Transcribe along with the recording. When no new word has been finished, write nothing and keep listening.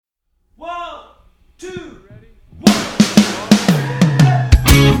2,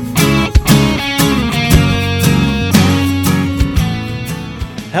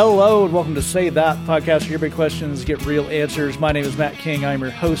 Hello and welcome to Say That podcast. Your big questions get real answers. My name is Matt King. I'm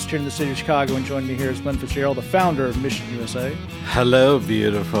your host here in the city of Chicago, and joining me here is Glenn Fitzgerald, the founder of Mission USA. Hello,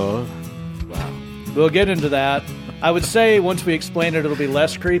 beautiful. Wow. We'll get into that. I would say once we explain it, it'll be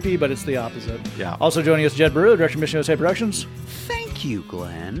less creepy, but it's the opposite. Yeah. Also joining us, Jed Brewer, director of Mission USA Productions. Thank you,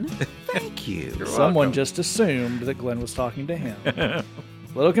 Glenn. Thank you. Someone welcome. just assumed that Glenn was talking to him.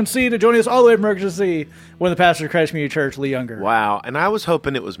 Little conceited, joining us all the way from Emergency, one of the pastors of Christ Community Church, Lee Younger. Wow, and I was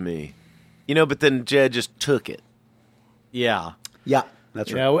hoping it was me. But then Jed just took it. Yeah. Yeah,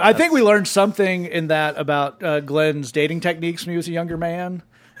 that's right. Yeah, I think we learned something in that about Glenn's dating techniques when he was a younger man.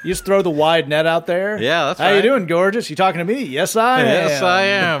 You just throw the wide net out there. Yeah, that's How right. you doing, gorgeous? You talking to me? Yes, I am. Yes, I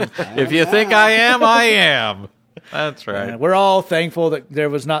am. If you think I am, I am. That's right. We're all thankful that there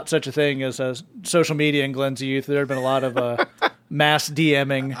was not such a thing as social media in Glenn's youth. There had been a lot of mass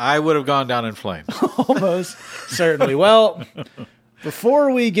DMing. I would have gone down in flames. Almost certainly. Well,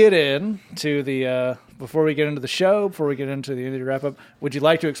 before we get into the show, before we get into the end of the wrap up, would you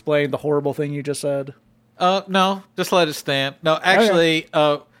like to explain the horrible thing you just said? No, just let it stand. No, actually,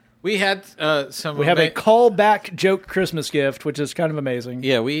 we had some. We have a callback joke Christmas gift, which is kind of amazing.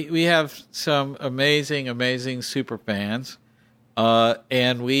 Yeah, we have some amazing super fans,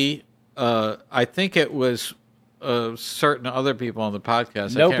 and we I think it was certain other people on the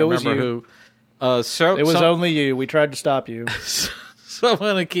podcast. Nope, I can't it was remember you. who. It was only you. We tried to stop you.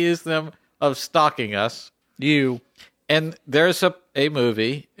 Someone accused them of stalking us. You. And there's a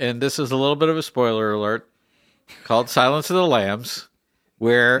movie, and this is a little bit of a spoiler alert, called Silence of the Lambs,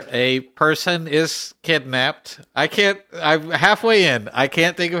 where a person is kidnapped. I'm halfway in. I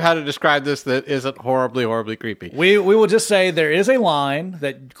can't think of how to describe this that isn't horribly creepy. We will just say there is a line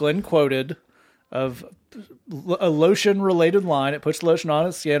that Glenn quoted of a lotion-related line. It puts the lotion on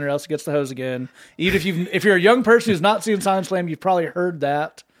its skin or else it gets the hose again. Even if you're a young person who's not seen Silence of the Lambs, you've probably heard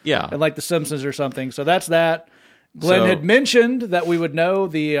that. Yeah. And like The Simpsons or something. So that's that. Glenn had mentioned that we would know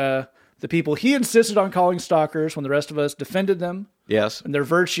the people he insisted on calling stalkers when the rest of us defended them. Yes. And their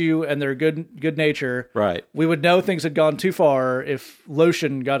virtue and their good nature. Right. We would know things had gone too far if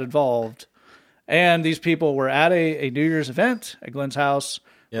lotion got involved. And these people were at a New Year's event at Glenn's house.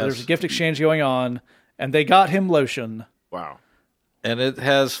 Yes. Where there's a gift exchange going on. And they got him lotion. Wow. And it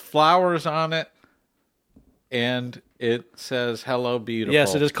has flowers on it, and it says, "Hello, beautiful."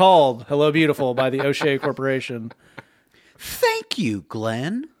 Yes, it is called Hello Beautiful by the O'Shea Corporation. Thank you,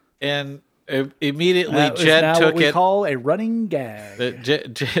 Glenn. And immediately That is Jed now took what we it. call a running gag.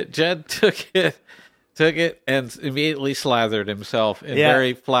 Jed took it, and immediately slathered himself in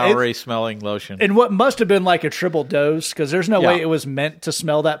very flowery smelling lotion. And what must have been like a triple dose, because there's no way it was meant to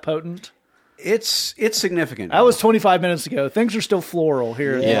smell that potent. It's significant. That was 25 minutes ago. Things are still floral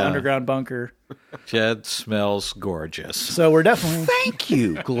here in the Yeah. underground bunker. Jed smells gorgeous. So we're definitely... Thank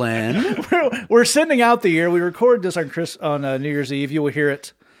you, Glenn. we're sending out the year. We recorded this on New Year's Eve. You will hear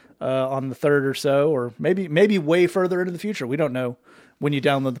it on the 3rd or so, or maybe way further into the future. We don't know when you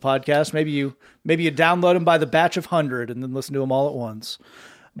download the podcast. Maybe you download them by the batch of 100 and then listen to them all at once.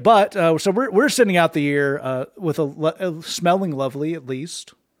 But so we're sending out the year with a smelling lovely, at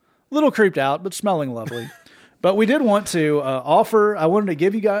least. A little creeped out, but smelling lovely. But we did want to offer. I wanted to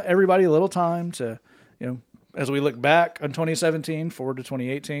give everybody a little time to, as we look back on 2017, forward to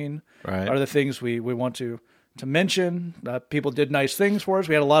 2018, Right. are the things we want to mention. People did nice things for us.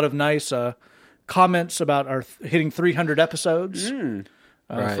 We had a lot of nice comments about our hitting 300 episodes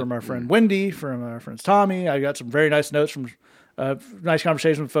Right. from our friend Wendy, from our friends Tommy. I got some very nice notes from nice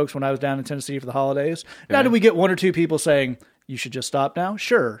conversations with folks when I was down in Tennessee for the holidays. Now, did we get one or two people saying, you should just stop now?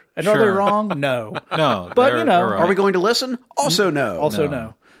 Sure. And are they Sure. wrong? No. No, But, they're they're right. Are we going to listen? Also, no. Also,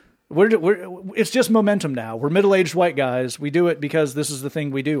 no. It's just momentum now. We're middle-aged white guys. We do it because this is the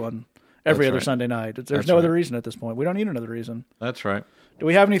thing we do on every other right. Sunday night. There's That's no right. other reason at this point. We don't need another reason. That's right. Do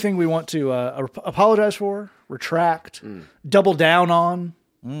we have anything we want to apologize for, retract, double down on?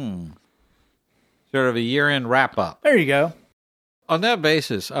 Sort of a year-end wrap-up. There you go. On that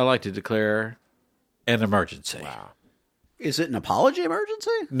basis, I like to declare an emergency. Wow. Is it an apology emergency?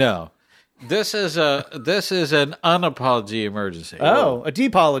 No. This is an unapology emergency. Oh, a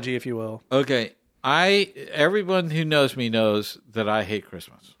deepology, if you will. Okay. Everyone who knows me knows that I hate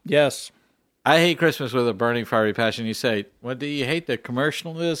Christmas. Yes. I hate Christmas with a burning fiery passion. You say, well, do you hate the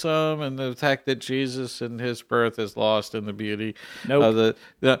commercialism and the fact that Jesus and his birth is lost in the beauty Nope.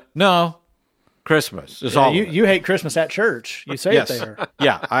 of no. Christmas is Yeah, all. you hate Christmas at church. You say yes. it there.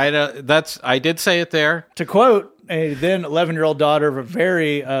 Yeah, I did say it there. To quote a then 11-year-old daughter of a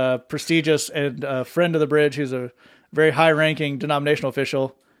very prestigious and friend of the bridge who's a very high-ranking denominational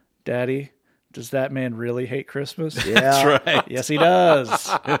official. Daddy, does that man really hate Christmas? Yeah. That's right. Yes, he does.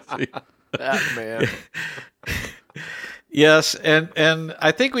 That man. Yes, and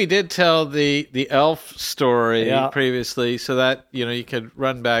I think we did tell the elf story Yeah. previously, so that you could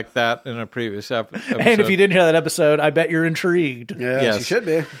run back that in a previous episode. And if you didn't hear that episode, I bet you're intrigued. Yes, Yes. you should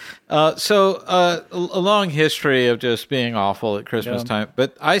be. A long history of just being awful at Christmas Yeah. time.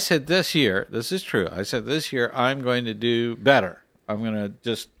 But I said this year, this is true. I said this year I'm going to do better. I'm going to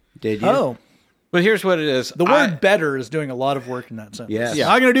just. Did you? Oh, But here's what it is. the word better is doing a lot of work in that sentence. Yes.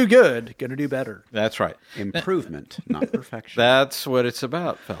 Not going to do good, going to do better. That's right. Improvement, not perfection. That's what it's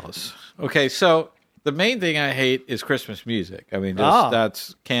about, fellas. Okay, so the main thing I hate is Christmas music. I mean,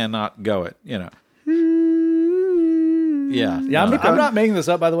 that's cannot go it. Yeah. Yeah, no. I'm not making this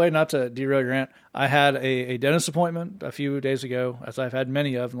up, by the way, not to derail your rant. I had a dentist appointment a few days ago, as I've had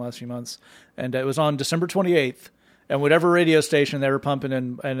many of in the last few months, and it was on December 28th, and whatever radio station they were pumping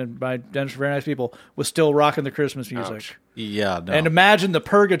in, and my dentist, very nice people, was still rocking the Christmas music. Yeah, no. And imagine the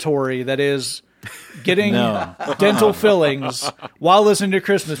purgatory that is getting No. dental fillings while listening to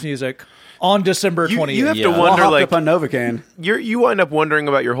Christmas music on December 28th. You have Yeah. to All wonder, hopped like, up on Novocaine. you wind up wondering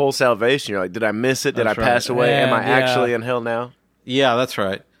about your whole salvation. You're like, did I miss it? Did That's I pass right. away? Am I Yeah. actually in hell now? Yeah, that's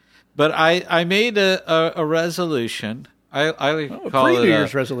right. But I made a resolution. I call it pre-New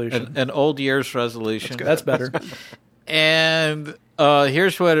Year's resolution. an old year's resolution. That's better. And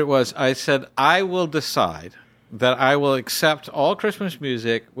here's what it was. I said, I will decide that I will accept all Christmas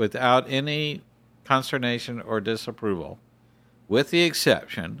music without any consternation or disapproval, with the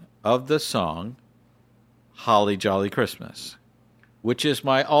exception of the song Holly Jolly Christmas, which is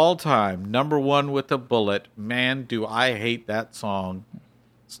my all-time number one with a bullet. Man, do I hate that song.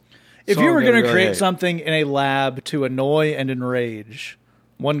 If Song you were I going to really create hate. something in a lab to annoy and enrage,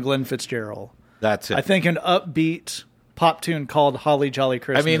 one Glenn Fitzgerald, That's it. I think an upbeat pop tune called Holly Jolly I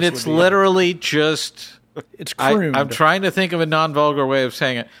Christmas. mean, it's would be- literally just... it's crooned. I'm trying to think of a non-vulgar way of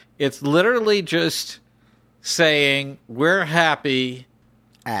saying it. It's literally just saying we're happy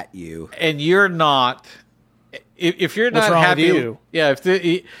At you. and you're not. If you're What's not wrong with happy, you? yeah.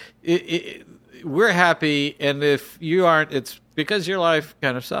 We're happy, and if you aren't, it's because your life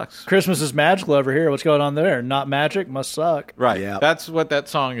kind of sucks. Christmas is magical over here. What's going on there? Not magic, must suck. Right. Yeah. That's what that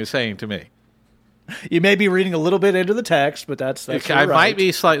song is saying to me. You may be reading a little bit into the text, but that's I you're right. might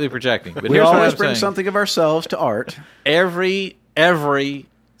be slightly projecting, but We here's what always I'm bring saying. something of ourselves to art. Every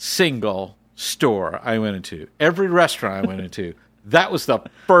single store I went into, every restaurant I went into, that was the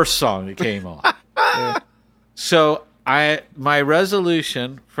first song that came on. So my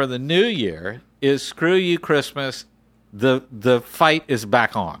resolution for the new year is screw you Christmas. The fight is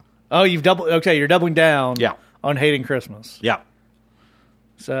back on. Oh, you're doubling down Yeah. on hating Christmas. Yeah.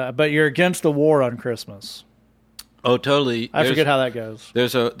 So, but you're against the war on Christmas. Oh, totally. I forget how that goes.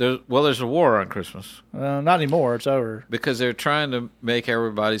 There's a war on Christmas Not anymore. It's over. because they're trying to make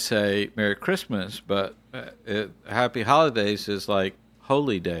everybody say Merry Christmas, but Happy Holidays is like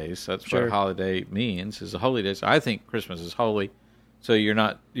holy days. That's Sure. what holiday means, is a holy days. I think Christmas is holy, so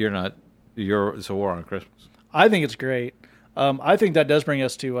it's a war on Christmas. I think it's great. I think that does bring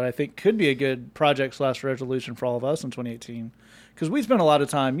us to what I think could be a good project/resolution for all of us in 2018, because we spent a lot of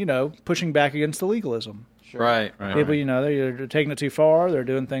time, pushing back against the legalism. Right. People, they're taking it too far. They're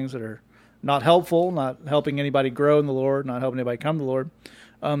doing things that are not helpful, not helping anybody grow in the Lord, not helping anybody come to the Lord.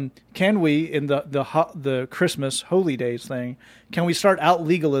 Can we, in the Christmas holy days thing, can we start out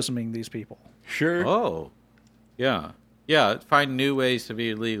legalisming these people? Sure. Oh, yeah. Yeah, find new ways to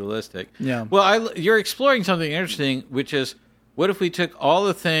be legalistic. Yeah. Well, you're exploring something interesting, which is, what if we took all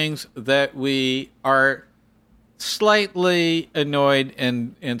the things that we are slightly annoyed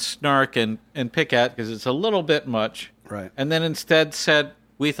and snark and pick at because it's a little bit much, Right. and then instead said,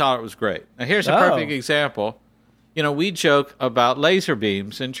 we thought it was great. Now, here's a Oh. perfect example. We joke about laser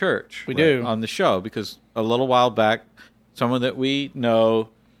beams in church. We do. On the show, because a little while back, someone that we know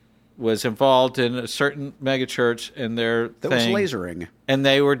was involved in a certain megachurch and their That thing, was lasering. and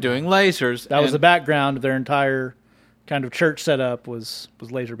they were doing lasers. That was and, the background of their entire kind of church setup was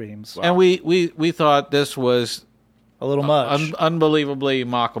laser beams. And we thought this was A little much. unbelievably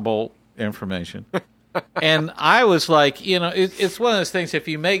mockable information. And I was like, it's one of those things, if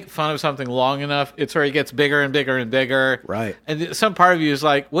you make fun of something long enough, it sort of gets bigger and bigger and bigger. Right. And some part of you is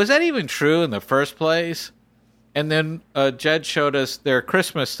like, was that even true in the first place? And then Jed showed us their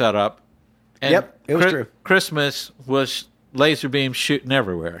Christmas setup. And Yep, it was true. Christmas was laser beams shooting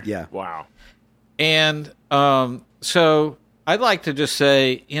everywhere. Yeah. Wow. And so I'd like to just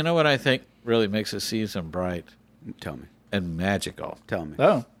say, what I think really makes a season bright Tell me. and magical Tell me.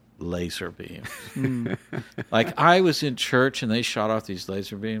 Oh, laser beams. Like, I was in church and they shot off these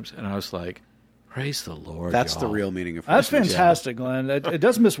laser beams, and I was like, praise the Lord. That's the y'all. real meaning of that's Christmas. fantastic, Glenn. It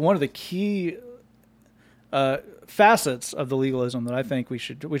does miss one of the key facets of the legalism that I think we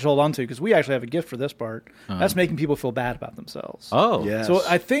should hold on to, because we actually have a gift for this part. That's making people feel bad about themselves. Oh, Yes. So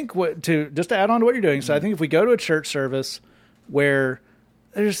I think just to add on to what you're doing. So I think if we go to a church service where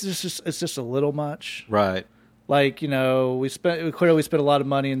it's just a little much. right. Like, we clearly spent a lot of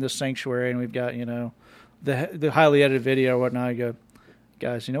money in this sanctuary, and we've got, the highly edited video or whatnot. You go,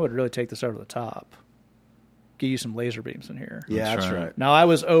 guys, what would really take this over the top? Get you some laser beams in here. Yeah, That's that's right. right. Now, I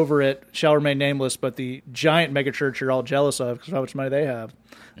was over at Shall Remain Nameless, but the giant megachurch you're all jealous of because of how much money they have.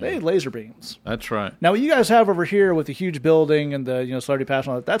 They had laser beams. That's right. Now, what you guys have over here with the huge building and the celebrity pass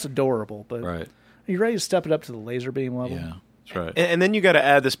and all that, that's adorable. But Right. are you ready to step it up to the laser beam level? Yeah, that's right. And then you got to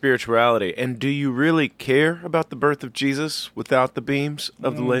add the spirituality. And do you really care about the birth of Jesus without the beams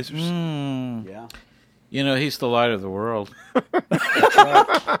of the lasers? Yeah. He's the light of the world.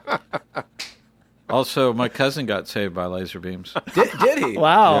 Also, my cousin got saved by laser beams. Did he?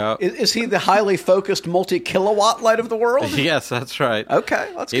 Wow. Yeah. Is he the highly focused multi-kilowatt light of the world? Yes, that's right. Okay,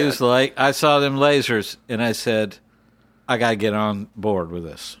 that's He good. was like, I saw them lasers, and I said, I got to get on board with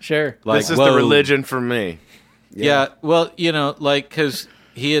this. Sure. Like, This is whoa. the religion for me. Yeah, well, because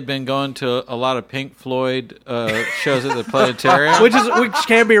he had been going to a lot of Pink Floyd shows at the planetarium. Which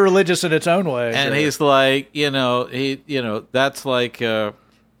can be religious in its own way. And he's like, that's like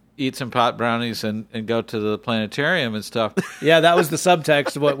eat some pot brownies and go to the planetarium and stuff. Yeah, that was the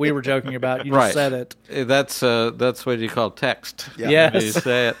subtext of what we were joking about. You just Right. said it. That's what you call text. Yeah. Yes. When you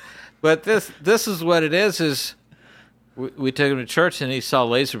say it. But this is what it is we took him to church and he saw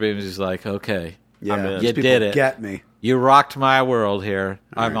laser beams. He's like, okay, yeah, I'm in. these You people did it. Get me. you rocked my world here.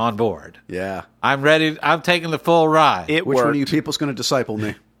 I'm right. on board. Yeah. I'm ready. I'm taking the full ride. It Which worked. one of you people's going to disciple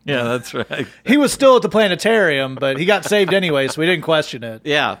me? Yeah, that's right. He was still at the planetarium, but he got saved anyway, so we didn't question it.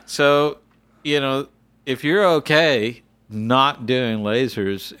 Yeah. So, if you're okay not doing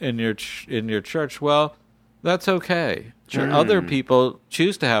lasers in your church, well, that's okay. Sure. Other people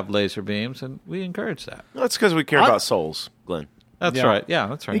choose to have laser beams, and we encourage that. That's because we care about souls, Glenn. That's Yeah. right. Yeah,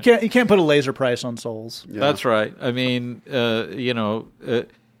 that's right. You can't put a laser price on souls. Yeah. That's right. I mean, I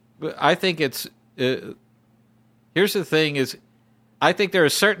think it's. Here's the thing: is I think there are a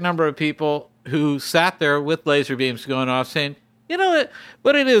certain number of people who sat there with laser beams going off, saying, "You know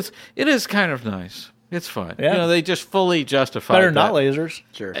what it is kind of nice. It's fine." Yeah. They just fully justify Better that. not lasers.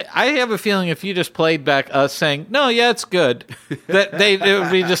 Sure. I have a feeling if you just played back us saying, "No, yeah, it's good," that it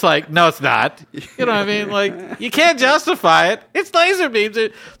would be just like, "No, it's not." You know what I mean? Like, you can't justify it. It's laser beams.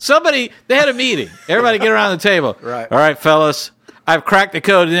 They had a meeting. Everybody get around the table. Right. All right, fellas. I've cracked the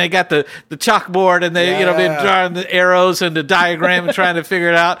code, and they got the chalkboard, and they been Yeah. drawing the arrows and the diagram and trying to figure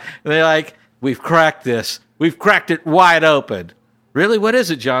it out. And they're like, "We've cracked this. We've cracked it wide open." Really? What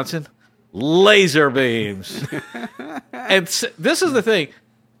is it, Johnson? Laser beams. And this is the thing.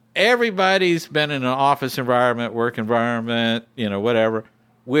 Everybody's been in an office environment, work environment, whatever,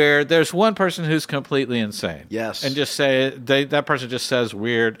 where there's one person who's completely insane. Yes. And just that person just says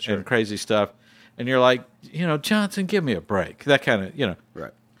weird and crazy stuff. And you're like, Johnson, give me a break. That kind of,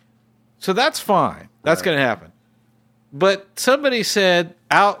 Right. So that's fine. That's going to happen. But somebody said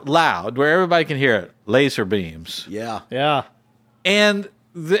out loud, where everybody can hear it, laser beams. Yeah. Yeah. And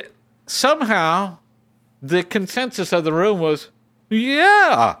somehow the consensus of the room was,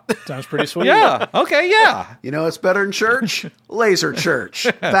 yeah, Sounds pretty sweet. yeah, okay, yeah. You know, it's better in church. Laser church.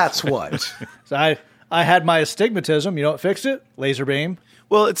 That's what. So I had my astigmatism. You know what fixed it? Laser beam.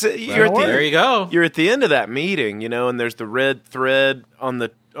 Well, you're at There you go. You're at the end of that meeting, and there's the red thread on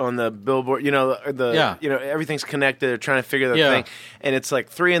the billboard. Everything's connected. They're trying to figure that Yeah. thing, and it's like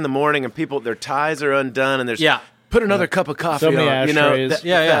 3 a.m. and people their ties are undone, and there's Yeah. put another cup of coffee So many on, ashtrays.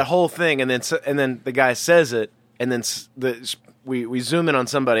 that whole thing, and then the guy says it, and then we zoom in on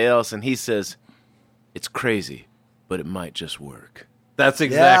somebody else, and he says, "It's crazy, but it might just work." That's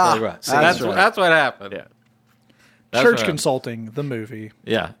exactly Yeah, right. See, that's that's right. that's what happened. Yeah. That's Church what happened. Consulting, the movie.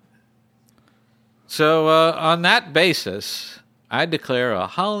 Yeah. So on that basis, I declare a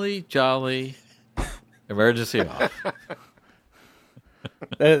holly jolly emergency off.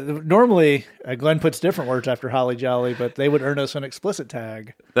 Normally, Glenn puts different words after Holly Jolly, but they would earn us an explicit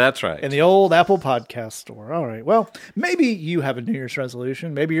tag That's right. in the old Apple Podcast Store. All right. Well, maybe you have a New Year's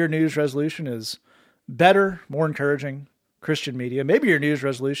resolution. Maybe your New Year's resolution is better, more encouraging Christian media. Maybe your New Year's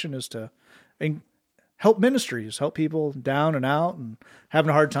resolution is to help ministries, help people down and out and having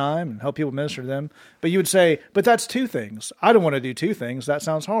a hard time and help people minister to them. But you would say, but that's two things. I don't want to do two things. That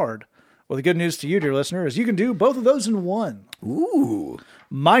sounds hard. Well, the good news to you, dear listener, is you can do both of those in one. Ooh.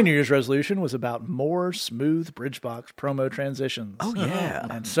 My New Year's resolution was about more smooth BridgeBox promo transitions. Oh, yeah.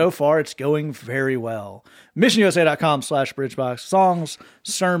 And so far, it's going very well. MissionUSA.com/BridgeBox. Songs,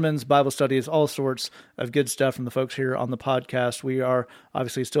 sermons, Bible studies, all sorts of good stuff from the folks here on the podcast. We are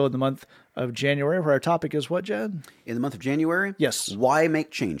obviously still in the month of January, where our topic is what, Jed? In the month of January? Yes. Why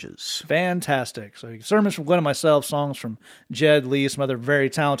make changes? Fantastic. So sermons from Glenn and myself, songs from Jed, Lee, some other very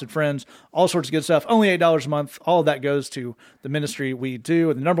talented friends, all sorts of good stuff. Only $8 a month. All of that goes to the ministry we do.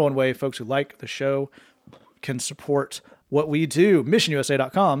 And the number one way folks who like the show can support what we do.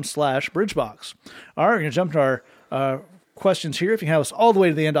 MissionUSA.com/BridgeBox. All right, we're going to jump to our questions here. If you can have us all the way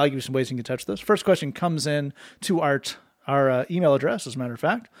to the end, I'll give you some ways you can get in touch with us. First question comes in to our email address, as a matter of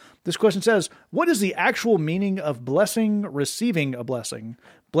fact. This question says, what is the actual meaning of blessing, receiving a blessing?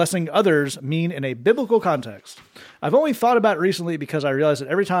 Blessing others mean in a biblical context? I've only thought about it recently because I realize that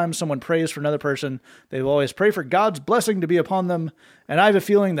every time someone prays for another person, they will always pray for God's blessing to be upon them. And I have a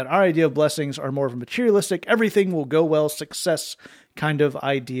feeling that our idea of blessings are more of a materialistic, everything will go well, success kind of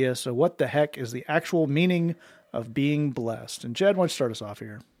idea. So what the heck is the actual meaning of being blessed? And Jed, why don't you start us off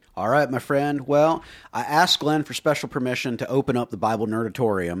here? All right, my friend. Well, I asked Glenn for special permission to open up the Bible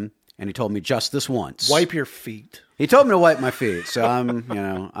Nerdatorium, and he told me just this once. Wipe your feet. He told me to wipe my feet, so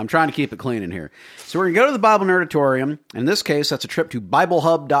I'm trying to keep it clean in here. So we're going to go to the Bible Nerdatorium. In this case, that's a trip to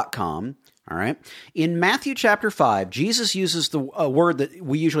BibleHub.com. All right. In Matthew chapter 5, Jesus uses the word that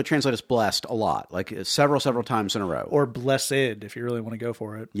we usually translate as blessed a lot, like several times in a row. Or blessed, if you really want to go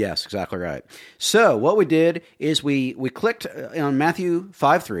for it. Yes, exactly right. So what we did is we clicked on Matthew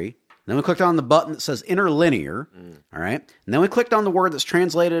 5:3, then we clicked on the button that says interlinear, all right? And then we clicked on the word that's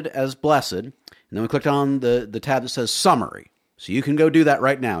translated as blessed, and then we clicked on the tab that says summary. So you can go do that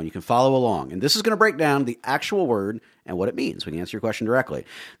right now, and you can follow along. And this is going to break down the actual word and what it means. We can answer your question directly.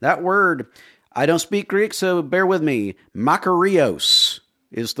 That word, I don't speak Greek, so bear with me. Makarios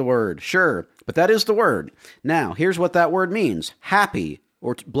is the word. Sure, but that is the word. Now, here's what that word means. Happy,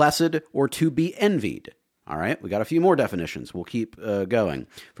 or blessed, or to be envied. All right, we got a few more definitions. We'll keep going.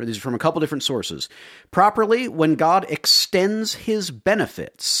 These are from a couple different sources. Properly, when God extends his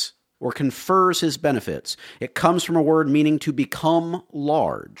benefits or confers his benefits. It comes from a word meaning to become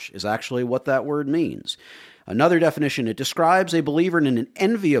large, is actually what that word means. Another definition, it describes a believer in an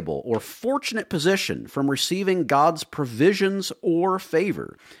enviable or fortunate position from receiving God's provisions or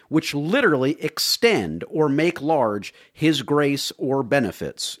favor, which literally extend or make large his grace or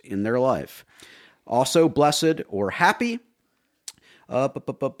benefits in their life. Also, blessed or happy. We had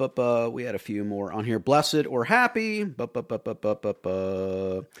a few more on here. Blessed or happy.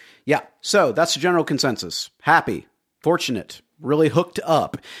 Yeah, so that's the general consensus. Happy, fortunate, really hooked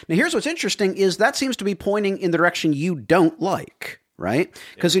up. Now, here's what's interesting is that seems to be pointing in the direction you don't like, right?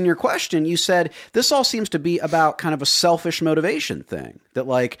 Because in your question, you said this all seems to be about kind of a selfish motivation thing. That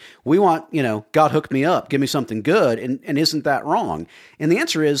like, we want, God hooked me up, give me something good, and isn't that wrong? And the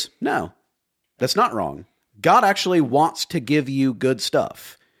answer is no, that's not wrong. God actually wants to give you good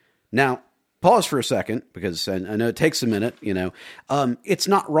stuff. Now, pause for a second, because I know it takes a minute, it's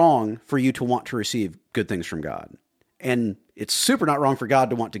not wrong for you to want to receive good things from God. And it's super not wrong for God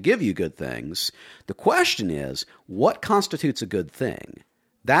to want to give you good things. The question is, what constitutes a good thing?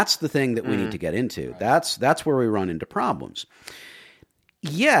 That's the thing that we need to get into. That's where we run into problems.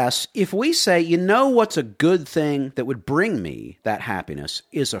 Yes, if we say, what's a good thing that would bring me that happiness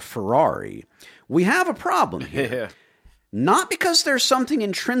is a Ferrari, we have a problem here. Yeah. Not because there's something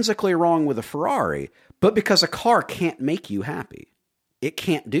intrinsically wrong with a Ferrari, but because a car can't make you happy. It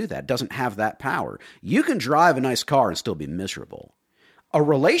can't do that. It doesn't have that power. You can drive a nice car and still be miserable. A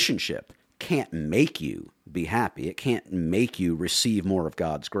relationship can't make you be happy. It can't make you receive more of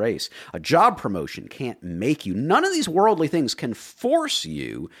God's grace. A job promotion can't make you. None of these worldly things can force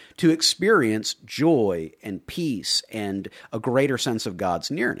you to experience joy and peace and a greater sense of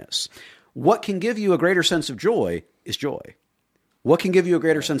God's nearness. What can give you a greater sense of joy is joy. What can give you a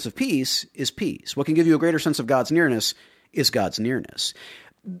greater sense of peace is peace. What can give you a greater sense of God's nearness is God's nearness.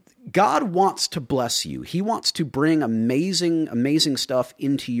 God wants to bless you. He wants to bring amazing, amazing stuff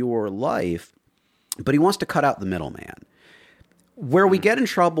into your life, but he wants to cut out the middleman. Where we get in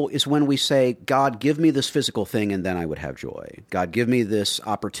trouble is when we say, God, give me this physical thing and then I would have joy. God, give me this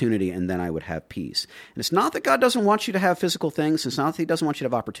opportunity and then I would have peace. And it's not that God doesn't want you to have physical things. It's not that he doesn't want you to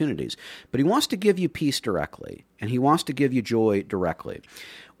have opportunities. But he wants to give you peace directly, and he wants to give you joy directly.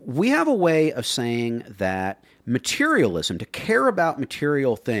 We have a way of saying that materialism, to care about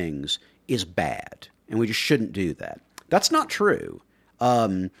material things, is bad, and we just shouldn't do that. That's not true.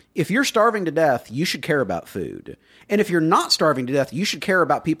 If you're starving to death, you should care about food. And if you're not starving to death, you should care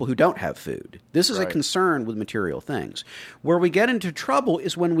about people who don't have food. This is a concern with material things. Where we get into trouble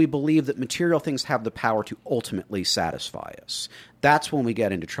is when we believe that material things have the power to ultimately satisfy us. That's when we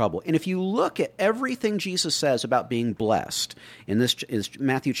get into trouble. And if you look at everything Jesus says about being blessed, in this is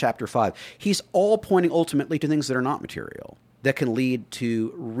Matthew chapter 5, he's all pointing ultimately to things that are not material, that can lead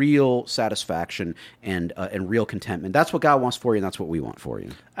to real satisfaction and real contentment. That's what God wants for you, and that's what we want for you.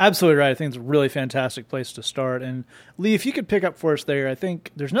 Absolutely right. I think it's a really fantastic place to start. And Lee, if you could pick up for us there, I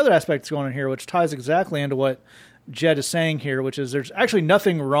think there's another aspect that's going on here which ties exactly into what Jed is saying here, which is there's actually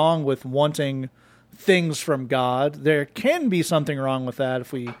nothing wrong with wanting things from God. There can be something wrong with that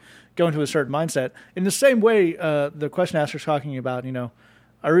if we go into a certain mindset. In the same way, the question asker is talking about,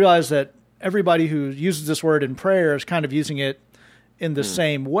 I realize that everybody who uses this word in prayer is kind of using it in the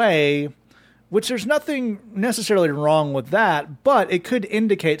same way, which there's nothing necessarily wrong with that, but it could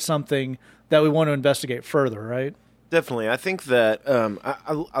indicate something that we want to investigate further, right? Definitely. I think that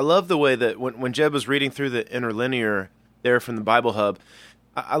I love the way that when Jeb was reading through the interlinear there from the Bible Hub,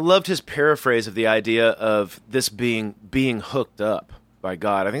 I loved his paraphrase of the idea of this being hooked up by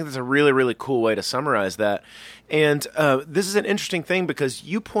God. I think that's a really, really cool way to summarize that. And this is an interesting thing because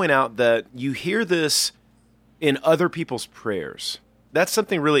you point out that you hear this in other people's prayers. That's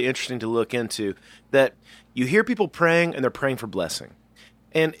something really interesting to look into, that you hear people praying and they're praying for blessing.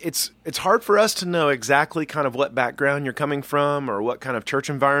 And it's hard for us to know exactly kind of what background you're coming from or what kind of church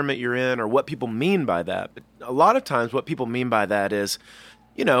environment you're in or what people mean by that. But a lot of times what people mean by that is,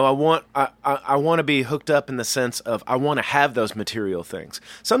 I want to be hooked up in the sense of I want to have those material things.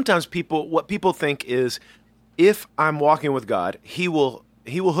 Sometimes what people think is if I'm walking with God, He will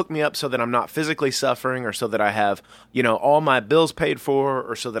hook me up so that I'm not physically suffering or so that I have, all my bills paid for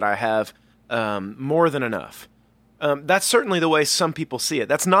or so that I have more than enough. That's certainly the way some people see it.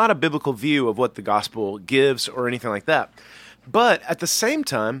 That's not a biblical view of what the gospel gives or anything like that. But at the same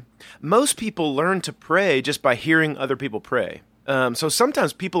time, most people learn to pray just by hearing other people pray. So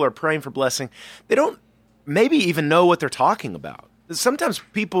sometimes people are praying for blessing. They don't maybe even know what they're talking about. Sometimes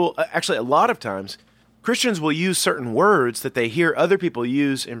people, actually a lot of times, Christians will use certain words that they hear other people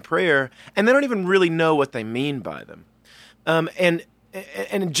use in prayer, and they don't even really know what they mean by them. And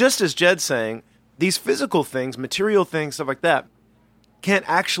just as Jed's saying, these physical things, material things, stuff like that, can't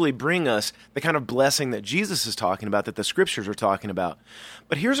actually bring us the kind of blessing that Jesus is talking about, that the scriptures are talking about.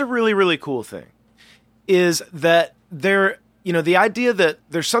 But here's a really, really cool thing, is that the idea that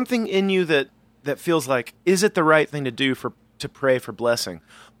there's something in you that feels like, is it the right thing to do to pray for blessing?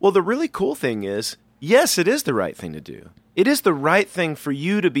 Well, the really cool thing is, yes, it is the right thing to do. It is the right thing for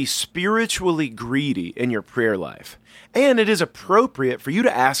you to be spiritually greedy in your prayer life. And it is appropriate for you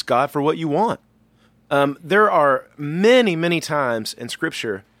to ask God for what you want. There are many, many times in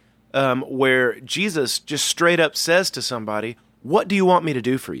Scripture where Jesus just straight up says to somebody, what do you want me to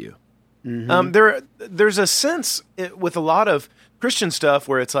do for you? Mm-hmm. There's a sense with a lot of Christian stuff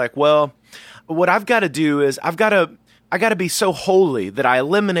where it's like, well, what I've got to do is I got to be so holy that I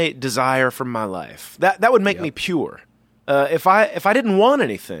eliminate desire from my life. That would make me pure. If I didn't want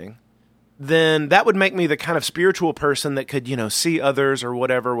anything, then that would make me the kind of spiritual person that could, see others or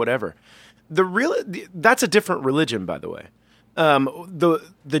whatever. That's a different religion, by the way.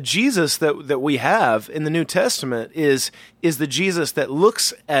 The Jesus that we have in the New Testament is the Jesus that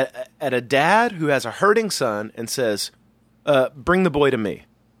looks at a dad who has a hurting son and says, bring the boy to me.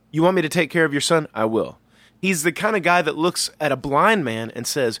 You want me to take care of your son? I will. He's the kind of guy that looks at a blind man and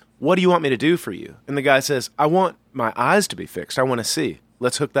says, what do you want me to do for you? And the guy says, I want my eyes to be fixed. I want to see.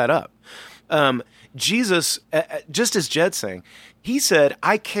 Let's hook that up. Jesus, just as Jed's saying, he said,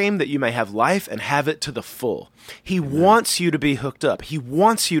 I came that you may have life and have it to the full. He wants you to be hooked up. He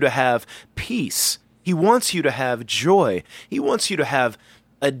wants you to have peace. He wants you to have joy. He wants you to have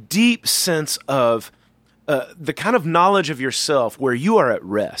a deep sense of the kind of knowledge of yourself where you are at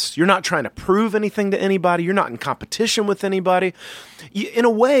rest. You're not trying to prove anything to anybody. You're not in competition with anybody. In a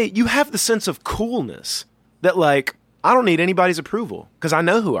way, you have the sense of coolness that, like, I don't need anybody's approval because I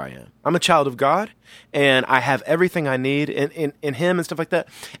know who I am. I'm a child of God, and I have everything I need in Him and stuff like that.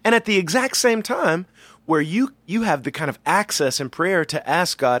 And at the exact same time, where you have the kind of access in prayer to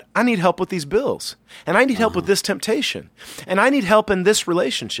ask God, I need help with these bills, and I need help with this temptation, and I need help in this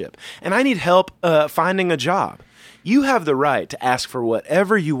relationship, and I need help finding a job. You have the right to ask for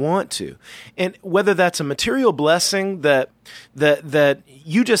whatever you want to. And whether that's a material blessing that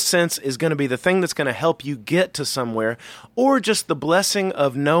you just sense is going to be the thing that's going to help you get to somewhere, or just the blessing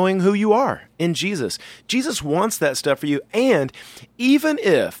of knowing who you are in Jesus. Jesus wants that stuff for you. And even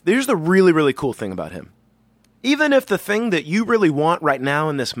if, here's the really, really cool thing about Him. Even if the thing that you really want right now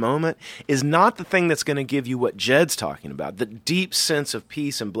in this moment is not the thing that's going to give you what Jed's talking about, the deep sense of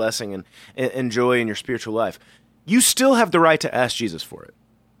peace and blessing and joy in your spiritual life, you still have the right to ask Jesus for it.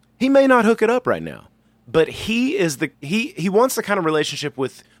 He may not hook it up right now, but he wants the kind of relationship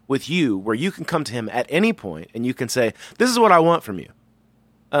with you where you can come to him at any point and you can say, this is what I want from you.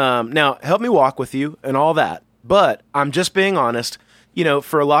 Now, help me walk with you and all that, but I'm just being honest.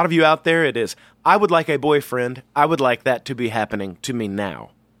 For a lot of you out there, it is, I would like a boyfriend. I would like that to be happening to me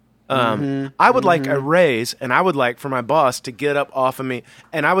now. I would like a raise, and I would like for my boss to get up off of me,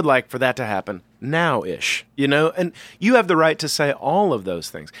 and I would like for that to happen now-ish, And you have the right to say all of those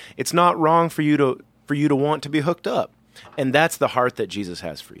things. It's not wrong for you to want to be hooked up, and that's the heart that Jesus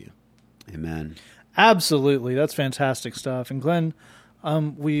has for you. Amen. Absolutely. That's fantastic stuff. And Glenn,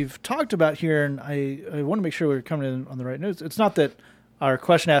 we've talked about here, and I want to make sure we're coming in on the right notes. It's not that our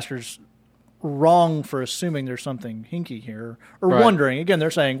question askers wrong for assuming there's something hinky here or wondering. Again, they're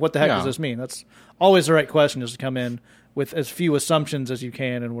saying, what the heck does this mean? That's always the right question, is to come in with as few assumptions as you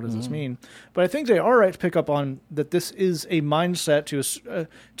can and what does this mean. But I think they are right to pick up on that this is a mindset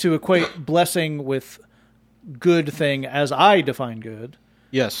to equate blessing with good thing as I define good.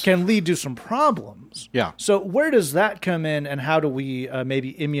 Yes. Can lead to some problems. Yeah. So where does that come in, and how do we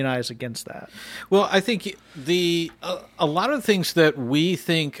maybe immunize against that? Well, I think a lot of things that we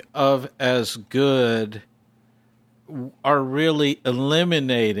think of as good are really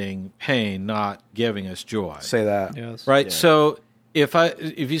eliminating pain, not giving us joy. Say that. Yes. Right? Yeah. So if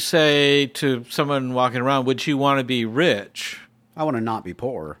you say to someone walking around, would you want to be rich? I want to not be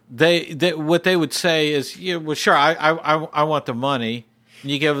poor. They what they would say is, well, sure, I want the money. And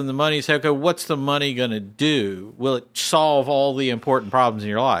you give them the money, you say, okay, what's the money going to do? Will it solve all the important problems in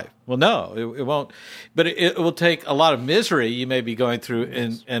your life? Well, no, it won't. But it will take a lot of misery you may be going through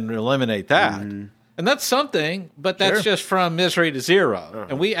and eliminate that. And that's something, but that's just from misery to zero.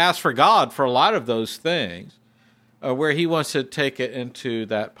 And we ask for God for a lot of those things where he wants to take it into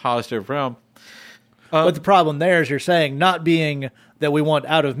that positive realm. But the problem there is you're saying not being that we want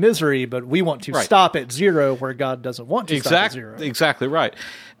out of misery, but we want to stop at zero where God doesn't want to stop at zero. Exactly right.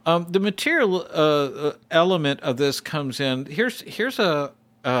 The material element of this comes in. Here's a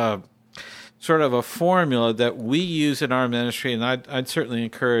sort of a formula that we use in our ministry, and I'd certainly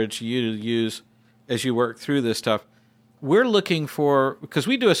encourage you to use as you work through this stuff. We're looking for, because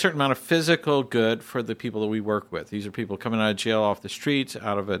we do a certain amount of physical good for the people that we work with. These are people coming out of jail, off the streets,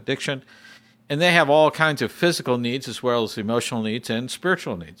 out of addiction. And they have all kinds of physical needs as well as emotional needs and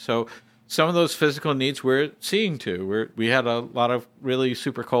spiritual needs. So some of those physical needs we're seeing to. We had a lot of really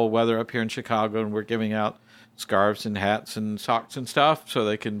super cold weather up here in Chicago, and we're giving out scarves and hats and socks and stuff so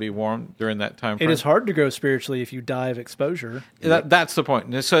they can be warm during that time frame. It is hard to grow spiritually if you die of exposure. That's the point.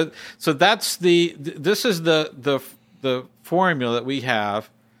 And so that's this is the formula that we have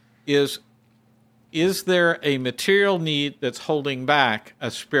is there a material need that's holding back a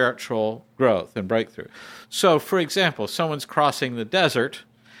spiritual growth and breakthrough? So, for example, someone's crossing the desert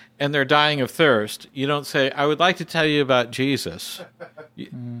and they're dying of thirst. You don't say, I would like to tell you about Jesus.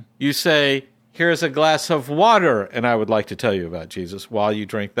 You say, here's a glass of water, and I would like to tell you about Jesus while you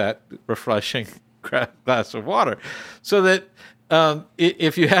drink that refreshing glass of water. So that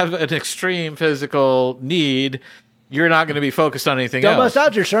if you have an extreme physical need, you're not going to be focused on anything else. Don't bust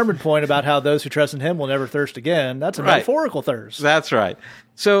out your sermon point about how those who trust in him will never thirst again. That's a metaphorical thirst. That's right.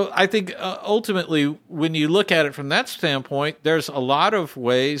 So I think ultimately, when you look at it from that standpoint, there's a lot of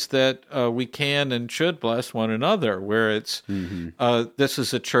ways that we can and should bless one another, where it's this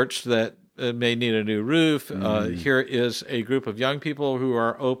is a church that may need a new roof. Here is a group of young people who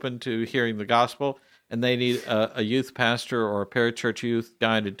are open to hearing the gospel, and they need a youth pastor or a parachurch youth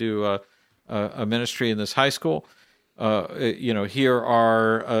guy to do a ministry in this high school. Here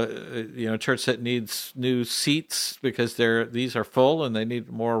are a church that needs new seats because these are full and they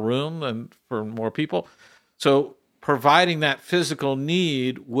need more room and for more people. So providing that physical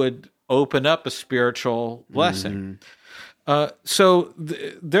need would open up a spiritual blessing.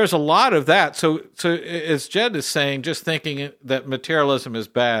 There's a lot of that. So as Jed is saying, just thinking that materialism is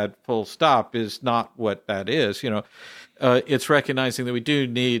bad, full stop, is not what that is. It's recognizing that we do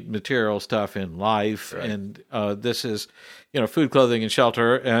need material stuff in life, and this is, food, clothing, and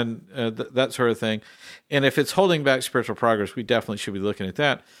shelter, and that sort of thing. And if it's holding back spiritual progress, we definitely should be looking at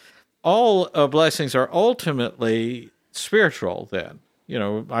that. All blessings are ultimately spiritual. Then,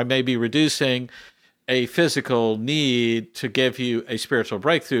 I may be reducing a physical need to give you a spiritual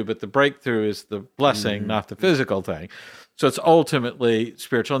breakthrough, but the breakthrough is the blessing, not the physical thing. So it's ultimately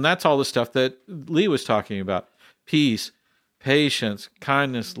spiritual, and that's all the stuff that Lee was talking about. Peace, patience,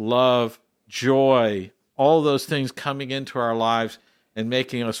 kindness, love, joy, all those things coming into our lives and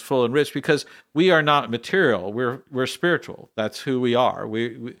making us full and rich, because we are not material. We're spiritual. That's who we are.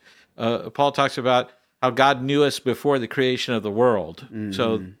 Paul talks about how God knew us before the creation of the world. Mm-hmm.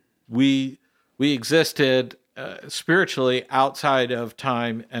 So we existed spiritually outside of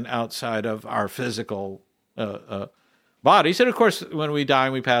time and outside of our physical bodies. And of course, when we die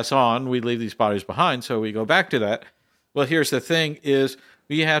and we pass on, we leave these bodies behind, so we go back to that. Well, here's the thing is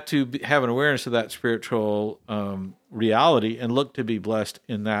we have to have an awareness of that spiritual reality and look to be blessed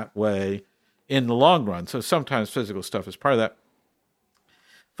in that way in the long run. So sometimes physical stuff is part of that.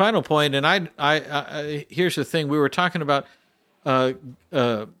 Final point, and I here's the thing. We were talking about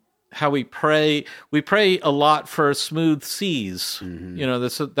how we pray. We pray a lot for smooth seas. Mm-hmm. You know,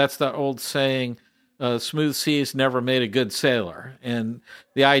 that's the old saying, smooth seas never made a good sailor. And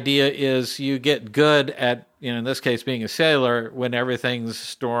the idea is you get good at, in this case, being a sailor when everything's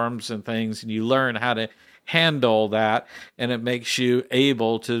storms and things, and you learn how to handle that, and it makes you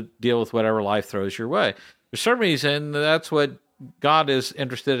able to deal with whatever life throws your way. For some reason, that's what God is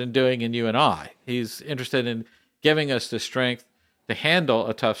interested in doing in you and I. He's interested in giving us the strength to handle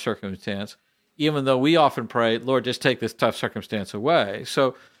a tough circumstance, even though we often pray, Lord, just take this tough circumstance away.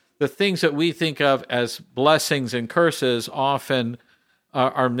 So the things that we think of as blessings and curses often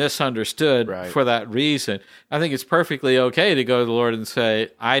are misunderstood for that reason. I think it's perfectly okay to go to the Lord and say,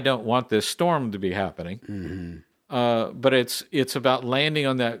 I don't want this storm to be happening. Mm-hmm. But it's about landing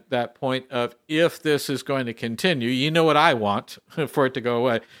on that point of, if this is going to continue, you know what I want for it to go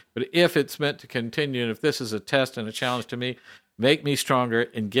away. But if it's meant to continue, and if this is a test and a challenge to me, make me stronger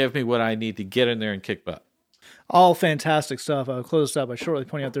and give me what I need to get in there and kick butt. All fantastic stuff. I'll close this out by shortly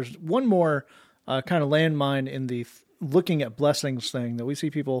pointing out there's one more kind of landmine in the looking at blessings thing that we see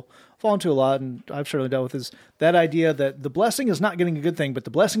people fall into a lot, and I've certainly dealt with, is that idea that the blessing is not getting a good thing, but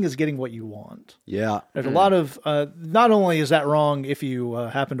the blessing is getting what you want. Yeah. There's a lot of, not only is that wrong if you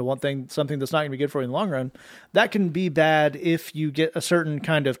happen to want something that's not going to be good for you in the long run, that can be bad if you get a certain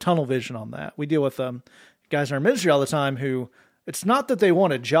kind of tunnel vision on that. We deal with guys in our ministry all the time who, it's not that they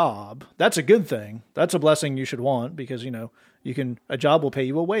want a job. That's a good thing. That's a blessing you should want, because, a job will pay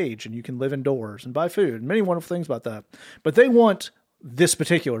you a wage and you can live indoors and buy food and many wonderful things about that. But they want this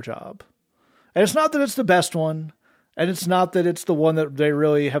particular job. And it's not that it's the best one, and it's not that it's the one that they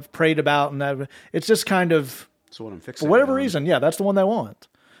really have prayed about, and that it's just kind of, that's what I'm fixing. For whatever reason, yeah, that's the one they want.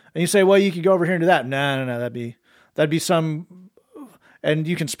 And you say, well, you could go over here and do that. No, that'd be some. And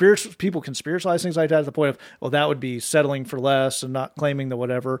people can spiritualize things like that to the point of, well, that would be settling for less and not claiming the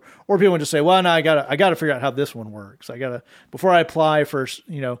whatever. Or people would just say, well, no, I gotta figure out how this one works. Before I apply for,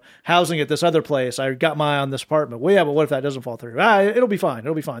 housing at this other place, I got my eye on this apartment. Well, yeah, but what if that doesn't fall through? It'll be fine.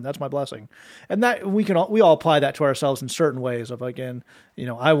 That's my blessing. And that we all apply that to ourselves in certain ways of, again,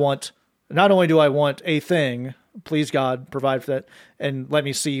 not only do I want a thing, please God, provide for that, and let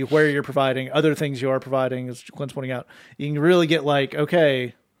me see where you're providing, other things you are providing, as Clint's pointing out. You can really get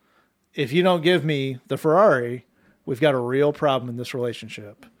okay, if you don't give me the Ferrari, we've got a real problem in this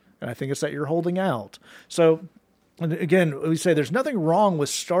relationship. And I think it's that you're holding out. So, and again, we say there's nothing wrong with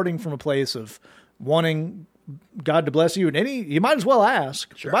starting from a place of wanting God to bless you. And you might as well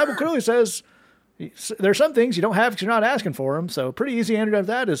ask. Sure. The Bible clearly says there's some things you don't have because you're not asking for them. So a pretty easy answer to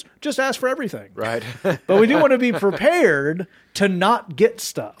that is just ask for everything. Right. But we do want to be prepared to not get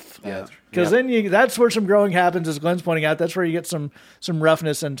stuff. Yeah. Because then that's where some growing happens, as Glenn's pointing out. That's where you get some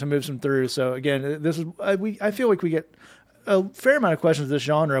roughness and to move some through. So again, this is I feel like we get a fair amount of questions of this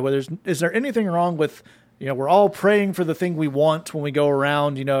genre. Where is there anything wrong with, we're all praying for the thing we want when we go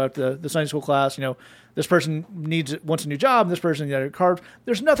around, at the Sunday school class, this person wants a new job, this person needs a car.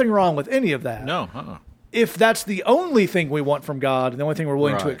 There's nothing wrong with any of that. No. If that's the only thing we want from God, and the only thing we're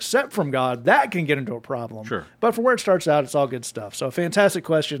willing to accept from God, that can get into a problem. Sure. But for where it starts out, it's all good stuff. So a fantastic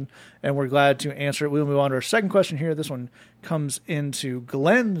question, and we're glad to answer it. We'll move on to our second question here. This one comes into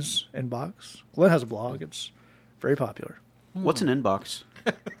Glenn's inbox. Glenn has a blog. It's very popular. What's an inbox?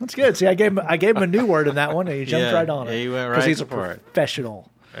 That's good. See, I gave him a new word in that one, and he jumped right on it. Yeah, he went right because he's a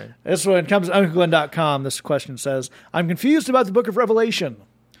professional. Right. This one comes to UncleGlenn.com. This question says, I'm confused about the book of Revelation.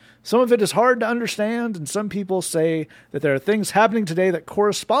 Some of it is hard to understand, and some people say that there are things happening today that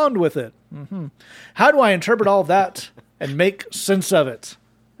correspond with it. Mm-hmm. How do I interpret all of that and make sense of it?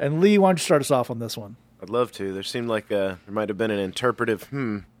 And Lee, why don't you start us off on this one? I'd love to. There seemed like there might have been an interpretive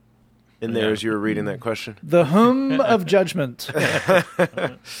in there as you were reading that question. The of judgment.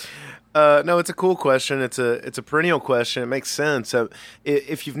 No, it's a cool question. It's a perennial question. It makes sense.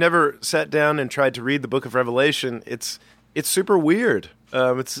 If you've never sat down and tried to read the book of Revelation, it's super weird.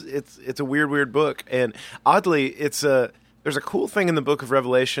 It's a weird book, and oddly, it's there's a cool thing in the book of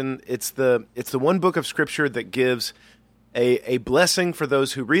Revelation. It's the one book of Scripture that gives a blessing for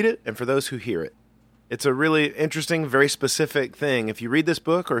those who read it and for those who hear it. It's a really interesting, very specific thing. If you read this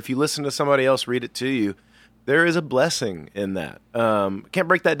book or if you listen to somebody else read it to you, there is a blessing in that. Can't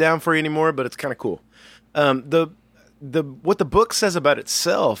break that down for you anymore, but it's kind of cool. What the book says about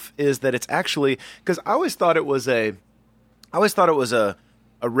itself is that it's actually, because I always thought it was a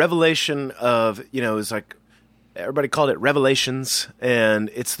revelation of, it's like everybody called it Revelations, and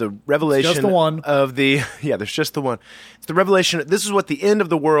it's the revelation just the one. of the there's just the one. It's the revelation. This is what the end of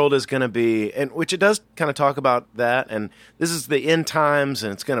the world is going to be, and which it does kind of talk about that, and this is the end times,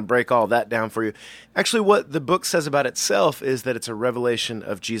 and it's going to break all that down for you. Actually, what the book says about itself is that it's a revelation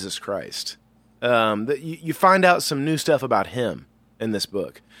of Jesus Christ. That you find out some new stuff about him in this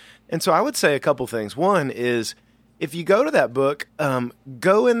book. And so I would say a couple things. One is, if you go to that book,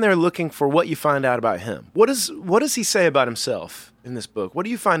 go in there looking for what you find out about him. What does he say about himself in this book? What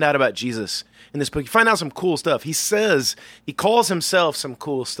do you find out about Jesus in this book? You find out some cool stuff. He calls himself some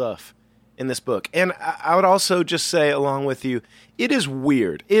cool stuff in this book. And I would also just say, along with you, it is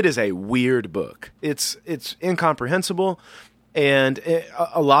weird. It is a weird book. It's incomprehensible, and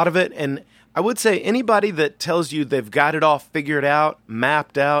a lot of it. And I would say anybody that tells you they've got it all figured out,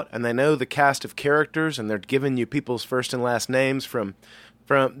 mapped out, and they know the cast of characters, and they're giving you people's first and last names from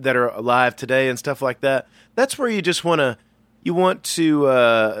that are alive today and stuff like that, that's where you just want to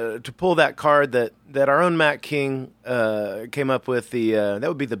pull that card that our own Matt King came up with. That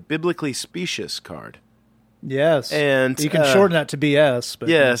would be the biblically specious card. Yes, and you can shorten that to BS. But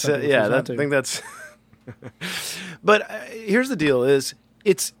yes, I think that's. But here's the deal: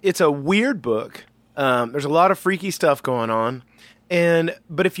 It's a weird book. There's a lot of freaky stuff going on,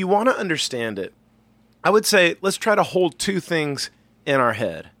 but if you want to understand it, I would say let's try to hold two things in our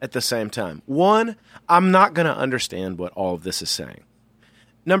head at the same time. One, I'm not going to understand what all of this is saying.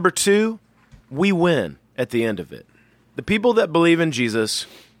 Number two, we win at the end of it. The people that believe in Jesus,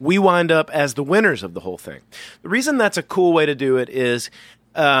 we wind up as the winners of the whole thing. The reason that's a cool way to do it is,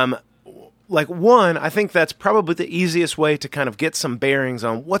 I think that's probably the easiest way to kind of get some bearings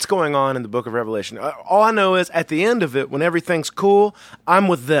on what's going on in the book of Revelation. All I know is at the end of it, when everything's cool, I'm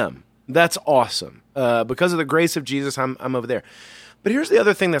with them. That's awesome. Because of the grace of Jesus, I'm over there. But here's the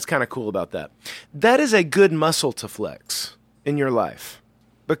other thing that's kind of cool about that. That is a good muscle to flex in your life,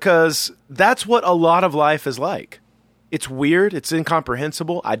 because that's what a lot of life is like. It's weird. It's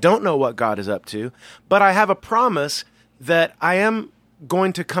incomprehensible. I don't know what God is up to, but I have a promise that I am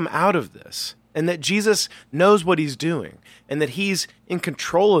going to come out of this, and that Jesus knows what he's doing, and that he's in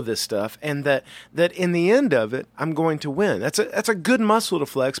control of this stuff, and that in the end of it, I'm going to win. That's a good muscle to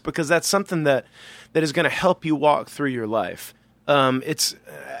flex, because that's something that is going to help you walk through your life. It's,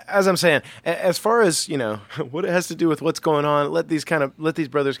 as I'm saying, as far as, what it has to do with what's going on, let these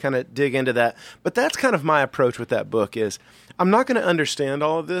brothers kind of dig into that. But that's kind of my approach with that book is, I'm not going to understand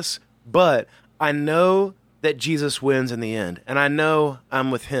all of this, but I know that Jesus wins in the end, and I know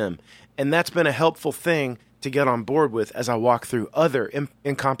I'm with him. And that's been a helpful thing to get on board with as I walk through other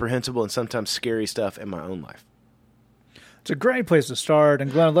incomprehensible and sometimes scary stuff in my own life. It's a great place to start, and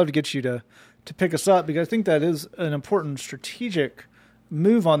Glenn, I'd love to get you to pick us up, because I think that is an important strategic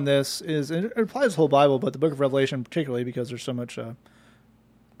move on this. It applies to the whole Bible, but the book of Revelation particularly, because there's so much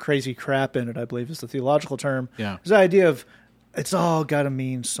crazy crap in it, I believe is the theological term. Yeah. There's the idea of it's all got to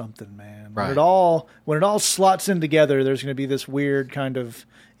mean something, man. Right. When it all slots in together, there's going to be this weird kind of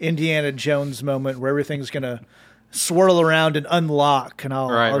Indiana Jones moment where everything's going to swirl around and unlock, and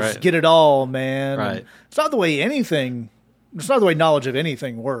I'll just get it all, man. Right. It's not the way knowledge of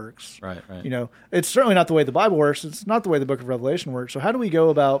anything works. Right. It's certainly not the way the Bible works. It's not the way the book of Revelation works. So how do we go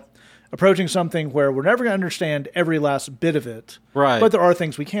about approaching something where we're never going to understand every last bit of it, right? But there are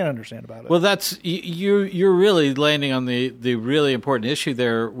things we can understand about it. Well, that's you're really landing on the really important issue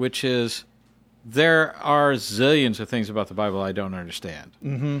there, which is there are zillions of things about the Bible I don't understand.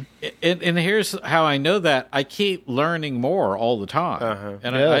 Mm-hmm. And here's how I know that. I keep learning more all the time.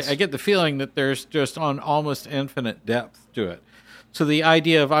 And yes. I get the feeling that there's just an almost infinite depth to it. So the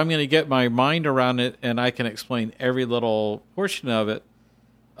idea of I'm going to get my mind around it and I can explain every little portion of it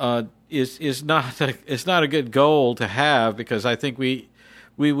is not a good goal to have, because I think we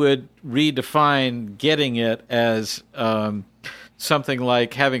would redefine getting it as something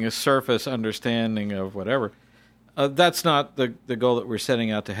like having a surface understanding of whatever. That's not the goal that we're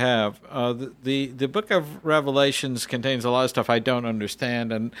setting out to have. The book of Revelations contains a lot of stuff I don't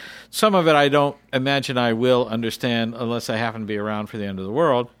understand, and some of it I don't imagine I will understand unless I happen to be around for the end of the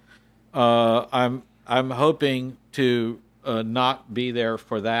world. I'm hoping to not be there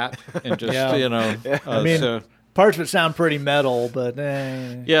for that, and just Parts of it sound pretty metal, but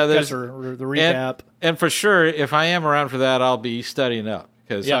Yeah, there's the recap. And for sure, if I am around for that, I'll be studying up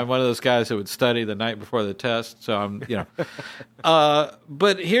because I'm one of those guys that would study the night before the test. So I'm,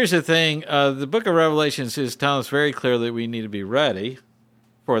 but here's the thing: the Book of Revelations is telling us very clearly that we need to be ready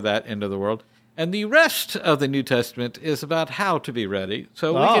for that end of the world, and the rest of the New Testament is about how to be ready.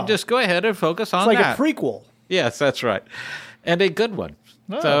 So we can just go ahead and focus on it's like that. a prequel. Yes, that's right, and a good one.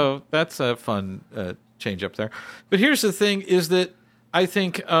 Oh. So that's a fun change up there. But here's the thing: is that I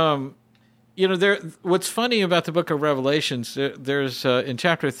think. What's funny about the Book of Revelations? There's in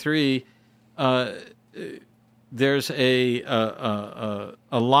chapter 3, there's a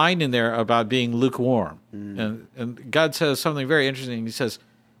line in there about being lukewarm, and God says something very interesting. He says,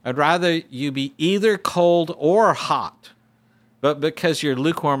 "I'd rather you be either cold or hot, but because you're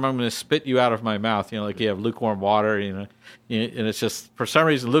lukewarm, I'm going to spit you out of my mouth." Like you have lukewarm water, and it's just for some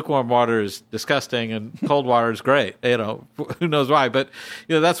reason lukewarm water is disgusting and cold water is great. Who knows why? But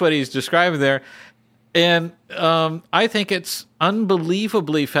that's what he's describing there. And I think it's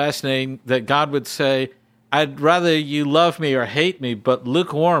unbelievably fascinating that God would say, "I'd rather you love me or hate me, but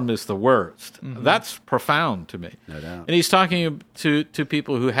lukewarm is the worst." Mm-hmm. That's profound to me. No doubt. And he's talking to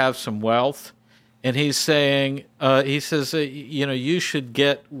people who have some wealth. And he's saying, you should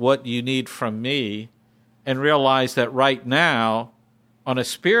get what you need from me and realize that right now, on a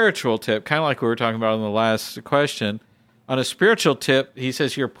spiritual tip, kind of like we were talking about in the last question, on a spiritual tip, he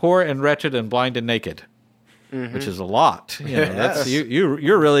says, you're poor and wretched and blind and naked, which is a lot. That's,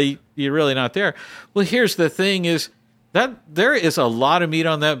 you're really not there. Well, here's the thing is that there is a lot of meat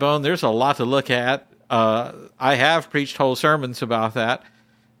on that bone. There's a lot to look at. I have preached whole sermons about that.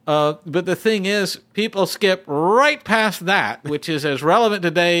 But the thing is, people skip right past that, which is as relevant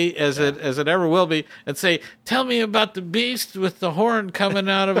today as it ever will be, and say, "Tell me about the beast with the horn coming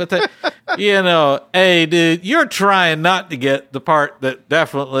out of it." Hey, dude, you're trying not to get the part that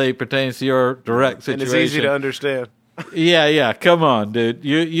definitely pertains to your direct situation. And it's easy to understand. Yeah. Come on, dude.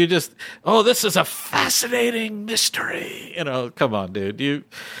 You just, this is a fascinating mystery. Come on, dude.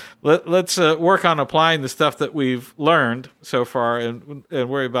 Let's work on applying the stuff that we've learned so far and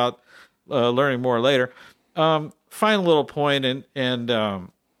worry about learning more later. Final little point, and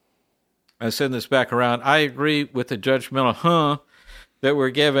I send this back around. I agree with the judgmental that we're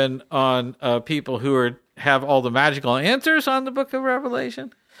given on people who have all the magical answers on the Book of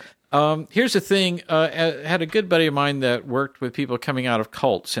Revelation. Here's the thing. I had a good buddy of mine that worked with people coming out of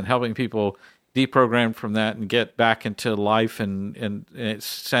cults and helping people deprogram from that and get back into life and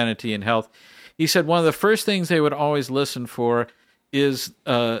sanity and health. He said one of the first things they would always listen for is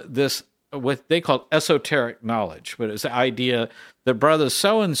this, what they call esoteric knowledge, but it's the idea that brother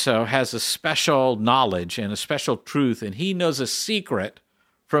so-and-so has a special knowledge and a special truth, and he knows a secret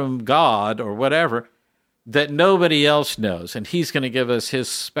from God or whatever that nobody else knows, and he's going to give us his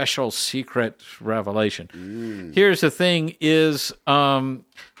special secret revelation. Here's the thing is,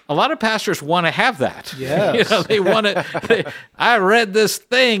 a lot of pastors want to have that. Yes. They want to. I read this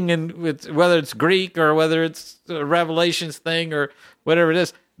thing, and whether it's Greek or whether it's a Revelations thing or whatever it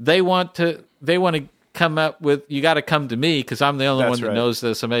is, they want to come up with. You got to come to me because I'm the only one that knows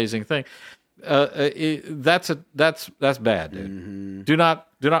this amazing thing. That's bad, dude. Mm-hmm.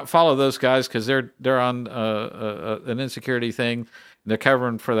 Do not follow those guys because they're on an insecurity thing. They're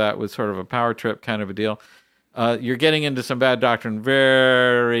covering for that with sort of a power trip kind of a deal. You're getting into some bad doctrine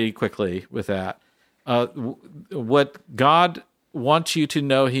very quickly with that. What God wants you to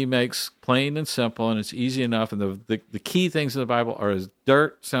know, he makes plain and simple, and it's easy enough. And the key things in the Bible are as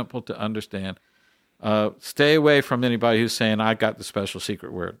dirt simple to understand. Stay away from anybody who's saying, I got the special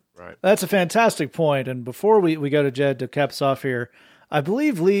secret word. Right. That's a fantastic point. And before we go to Jed to cap us off here, I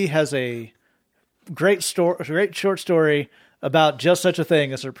believe Lee has a great short story about just such a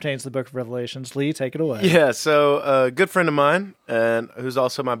thing as it pertains to the Book of Revelations. Lee, take it away. Yeah, so a good friend of mine, and who's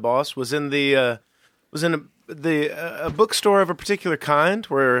also my boss, was in a bookstore of a particular kind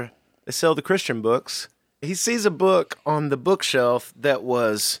where they sell the Christian books. He sees a book on the bookshelf that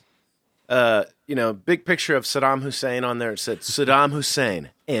was, big picture of Saddam Hussein on there. It said, Saddam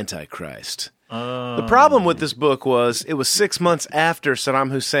Hussein, Antichrist. The problem with this book was it was 6 months after Saddam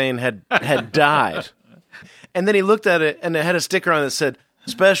Hussein had died. And then he looked at it, and it had a sticker on it that said,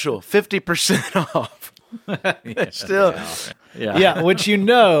 special, 50% off. Still. Yeah, which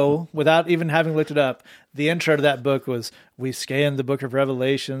without even having looked it up, the intro to that book was, we scanned the Book of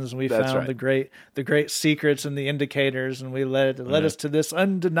Revelations, and we found the great secrets and the indicators, and we led us to this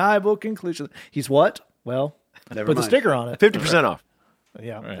undeniable conclusion. He's what? Well, put the sticker on it. 50% off.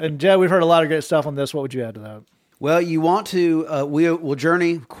 Yeah. Right. And Jed, we've heard a lot of great stuff on this. What would you add to that? Well, you want to, we'll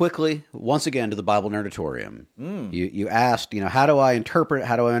journey quickly once again to the Bible Nerdatorium. You asked, how do I interpret it?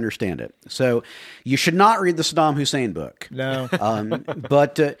 How do I understand it? So you should not read the Saddam Hussein book. No.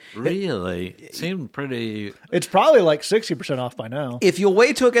 But Really? It seemed pretty... It's probably like 60% off by now. if you'll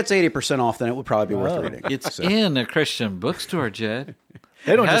wait till it gets 80% off, then it would probably be worth reading. It's in a Christian bookstore, Jed.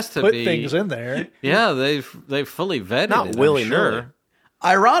 They don't It has just to put be- things in there. Yeah, they've fully vetted Not it, I'm willy-nilly. sure.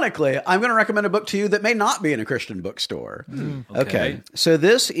 Ironically, I'm going to recommend a book to you that may not be in a Christian bookstore. Okay. Okay. So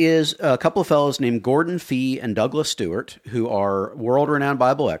this is a couple of fellows named Gordon Fee and Douglas Stewart, who are world-renowned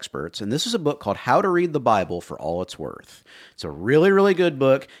Bible experts. And this is a book called How to Read the Bible for All It's Worth. It's a really, really good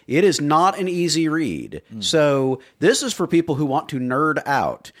book. It is not an easy read. So this is for people who want to nerd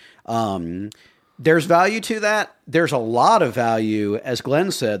out. There's value to that. There's a lot of value, as Glenn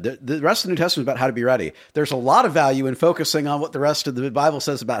said, the rest of the New Testament is about how to be ready. There's a lot of value in focusing on what the rest of the Bible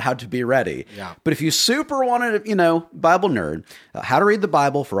says about how to be ready. Yeah. But if you super wanted to, Bible nerd, How to Read the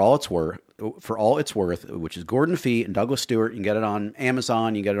Bible for All It's Worth, which is Gordon Fee and Douglas Stewart. You can get it on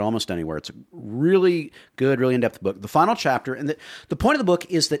Amazon. You can get it almost anywhere. It's a really good, really in-depth book. The final chapter, and the point of the book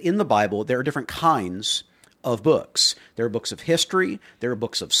is that in the Bible, there are different kinds of books. There are books of history, there are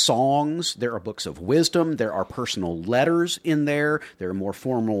books of songs, there are books of wisdom, there are personal letters in there, there are more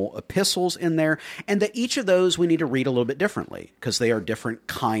formal epistles in there, and that each of those we need to read a little bit differently because they are different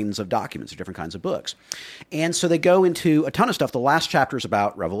kinds of documents, or different kinds of books. And so they go into a ton of stuff. The last chapter is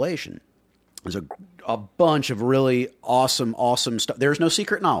about Revelation. There's a bunch of really awesome stuff. There's no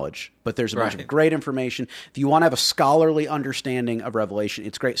secret knowledge, but there's a bunch of great information. If you want to have a scholarly understanding of Revelation,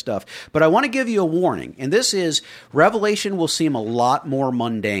 it's great stuff. But I want to give you a warning, and this is Revelation will seem a lot more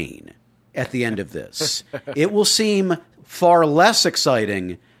mundane at the end of this. It will seem far less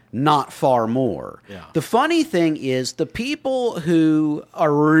exciting, not far more. Yeah. The funny thing is the people who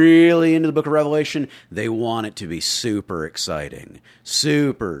are really into the book of Revelation, they want it to be super exciting.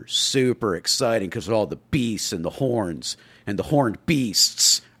 Super, super exciting because of all the beasts and the horns and the horned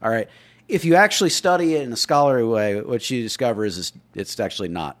beasts. All right. If you actually study it in a scholarly way, what you discover is it's actually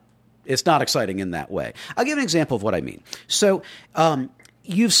not. It's not exciting in that way. I'll give an example of what I mean. So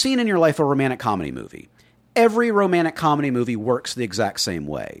you've seen in your life a romantic comedy movie. Every romantic comedy movie works the exact same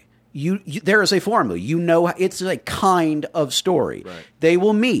way. There is a formula. It's a kind of story. Right. They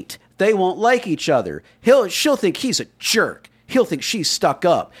will meet. They won't like each other. She'll think he's a jerk. He'll think she's stuck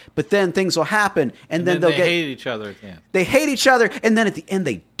up. But then things will happen, and then they'll hate each other again. They hate each other, and then at the end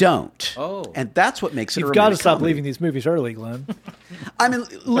they don't. Oh. And that's what makes it a You've got to romantic stop comedy. leaving these movies early, Glenn. I mean,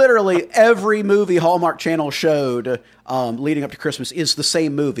 literally every movie Hallmark Channel showed leading up to Christmas is the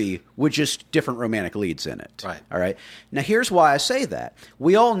same movie with just different romantic leads in it. Right. All right. Now, here's why I say that.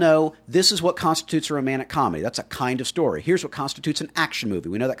 We all know this is what constitutes a romantic comedy. That's a kind of story. Here's what constitutes an action movie.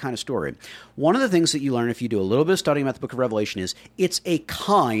 We know that kind of story. One of the things that you learn if you do a little bit of studying about the book of Revelation is it's a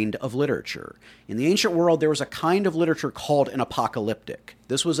kind of literature. In the ancient world, there was a kind of literature called an apocalyptic.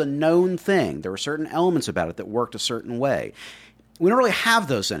 This was a known thing. There were certain elements about it that worked a certain way. We don't really have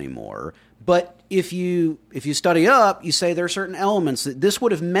those anymore, but if you study up, you say there are certain elements that this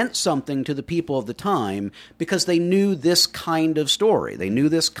would have meant something to the people of the time because they knew this kind of story. They knew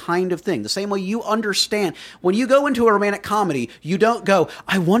this kind of thing. The same way you understand. When you go into a romantic comedy, you don't go,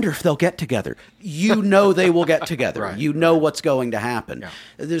 I wonder if they'll get together. You know they will get together. Right, you know what's going to happen. Yeah.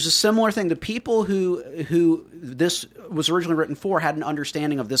 There's a similar thing. The people who this was originally written for had an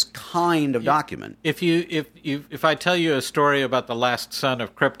understanding of this kind of document. If I tell you a story about the last son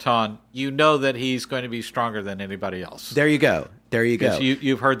of Krypton, you know that he's going to be stronger than anybody else. There you go. There you go. Because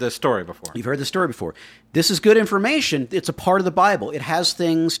you've heard this story before. You've heard the story before. This is good information. It's a part of the Bible. It has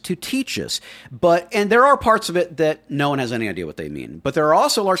things to teach us. And there are parts of it that no one has any idea what they mean. But there are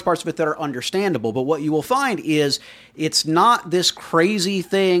also large parts of it that are understandable. But what you will find is it's not this crazy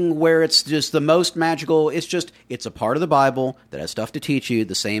thing where it's just the most magical. It's a part of the Bible that has stuff to teach you,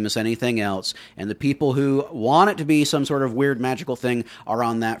 the same as anything else. And the people who want it to be some sort of weird magical thing are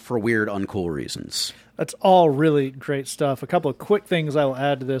on that for weird, uncool reasons. That's all really great stuff. A couple of quick things I will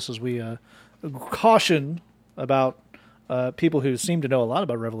add to this as we caution about people who seem to know a lot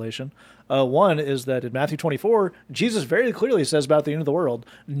about Revelation. One is that in Matthew 24, Jesus very clearly says about the end of the world,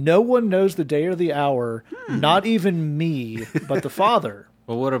 no one knows the day or the hour, not even me, but the Father.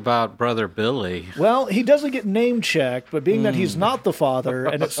 Well, what about Brother Billy? Well, he doesn't get name-checked, but being that he's not the Father,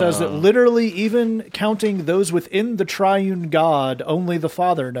 and it says that literally even counting those within the triune God, only the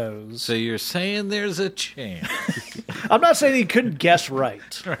Father knows. So you're saying there's a chance. I'm not saying he couldn't guess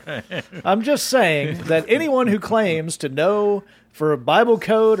right. I'm just saying that anyone who claims to know for a Bible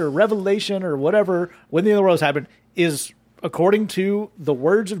code or revelation or whatever when the end of the world has happened is, according to the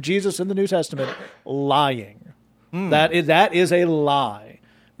words of Jesus in the New Testament, lying. That is a lie.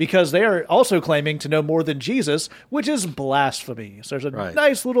 Because they are also claiming to know more than Jesus, which is blasphemy. So there's a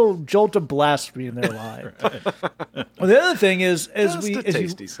nice little jolt of blasphemy in their lie. Well, the other thing is, just a little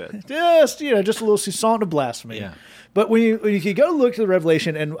sousson of blasphemy. Yeah. But when you go look to the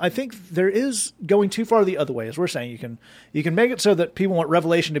Revelation, and I think there is going too far the other way, as we're saying, you can make it so that people want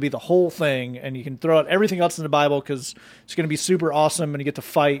Revelation to be the whole thing, and you can throw out everything else in the Bible because it's going to be super awesome, and you get to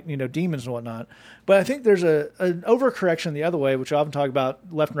fight, demons and whatnot. But I think there's an overcorrection the other way, which I often talk about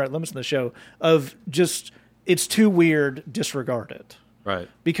left and right limits in the show, of just it's too weird, disregard it. Right.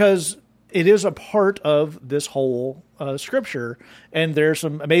 Because it is a part of this whole scripture, and there's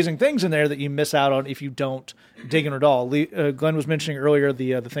some amazing things in there that you miss out on if you don't dig in at all. Glenn was mentioning earlier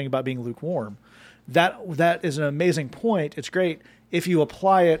the thing about being lukewarm. That is an amazing point. It's great if you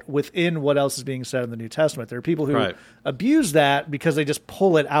apply it within what else is being said in the New Testament. There are people who abuse that because they just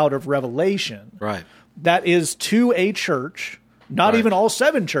pull it out of Revelation. Right. That is to a church, not even all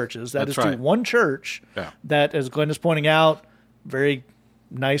 7 churches. That's to one church that, as Glenn is pointing out, very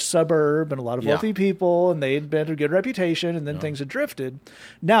nice suburb and a lot of wealthy people, and they'd been a good reputation, and then things had drifted.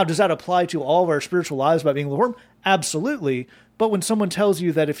 Now, does that apply to all of our spiritual lives about being lukewarm? Absolutely. But when someone tells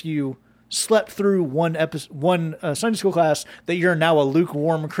you that if you slept through one Sunday school class, that you're now a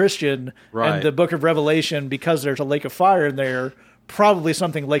lukewarm Christian, and the book of Revelation, because there's a lake of fire in there, probably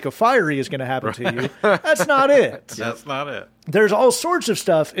something lake of fiery is going to happen to you. That's not it. That's not it. There's all sorts of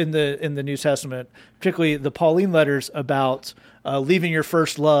stuff in the New Testament, particularly the Pauline letters, about leaving your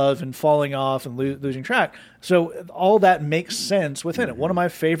first love and falling off and losing track. So all that makes sense within it. One of my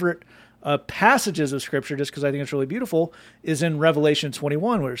favorite passages of Scripture, just because I think it's really beautiful, is in Revelation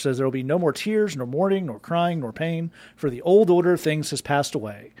 21, where it says there will be no more tears, nor mourning, nor crying, nor pain, for the old order of things has passed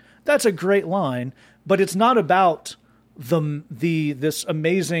away. That's a great line, but it's not about this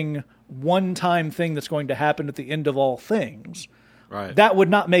amazing one-time thing that's going to happen at the end of all things. Right. That would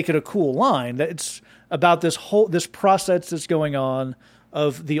not make it a cool line. It's about this process that's going on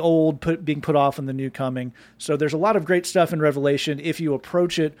of the old being put off and the new coming. So there's a lot of great stuff in Revelation if you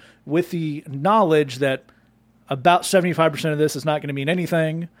approach it with the knowledge that about 75% of this is not going to mean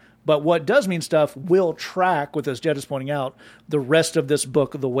anything, but what does mean stuff will track with, as Jed is pointing out, the rest of this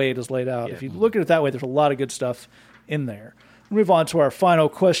book the way it is laid out. Yeah. If you look at it that way, there's a lot of good stuff in there. We'll move on to our final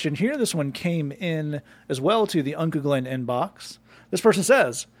question here. This one came in as well to the Uncle Glenn inbox. This person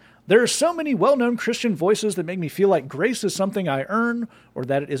says, there are so many well-known Christian voices that make me feel like grace is something I earn or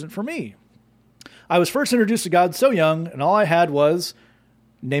that it isn't for me. I was first introduced to God so young, and all I had was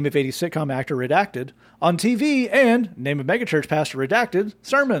name of 80s sitcom actor redacted on TV and name of megachurch pastor redacted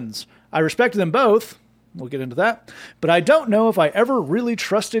sermons. I respected them both. We'll get into that. But I don't know if I ever really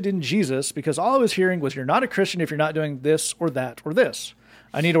trusted in Jesus because all I was hearing was you're not a Christian if you're not doing this or that or this.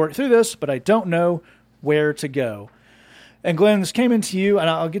 I need to work through this, but I don't know where to go. And Glenn, this came into you, and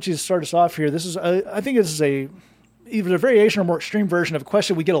I'll get you to start us off here. This is, I think this is either a variation or more extreme version of a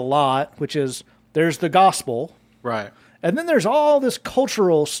question we get a lot, which is there's the gospel. Right. And then there's all this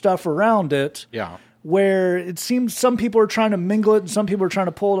cultural stuff around it. Yeah. Where it seems some people are trying to mingle it and some people are trying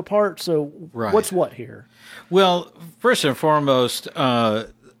to pull it apart. So what's what here? Well, first and foremost,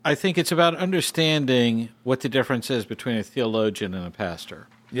 I think it's about understanding what the difference is between a theologian and a pastor.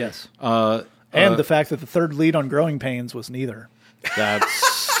 Yes. And the fact that the third lead on Growing Pains was neither.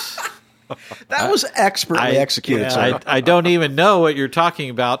 That's... That was expertly executed. Yeah. I don't even know what you're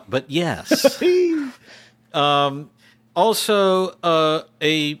talking about, but yes. Also,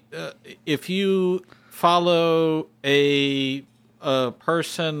 if you follow a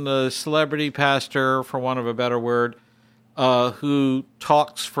person, a celebrity pastor, for want of a better word, who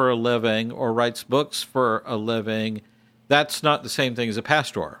talks for a living or writes books for a living, that's not the same thing as a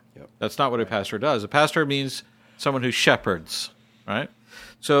pastor. Yep. That's not what a pastor does. A pastor means someone who shepherds, right?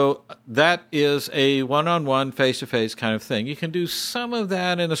 So that is a one-on-one, face-to-face kind of thing. You can do some of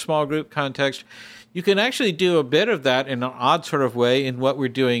that in a small group context. You can actually do a bit of that in an odd sort of way in what we're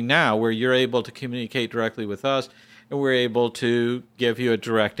doing now, where you're able to communicate directly with us, and we're able to give you a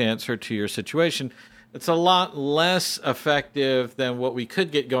direct answer to your situation. It's a lot less effective than what we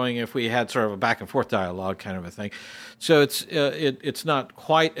could get going if we had sort of a back-and-forth dialogue kind of a thing. So it's not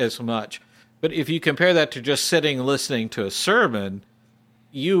quite as much. But if you compare that to just sitting and listening to a sermon,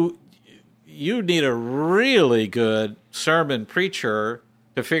 you need a really good sermon preacher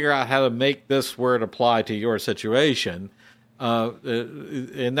to figure out how to make this word apply to your situation.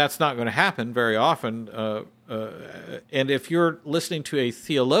 And that's not going to happen very often. And if you're listening to a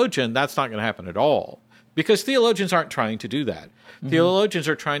theologian, that's not going to happen at all. Because theologians aren't trying to do that. Mm-hmm. Theologians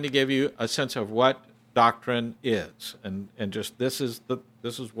are trying to give you a sense of what doctrine is. And just this is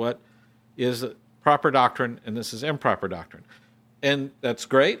what is proper doctrine and this is improper doctrine. And that's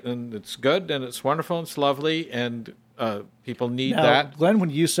great, and it's good, and it's wonderful, and it's lovely, and people need Now, that. Glenn, when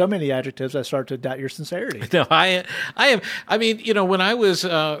you use so many adjectives, I start to doubt your sincerity. No, I am. I mean, when I was,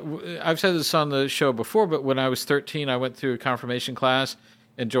 I've said this on the show before, but when I was 13, I went through a confirmation class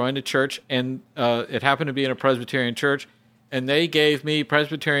and joined a church, and it happened to be in a Presbyterian church, and they gave me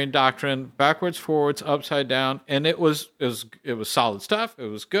Presbyterian doctrine backwards, forwards, upside down, and it was solid stuff. It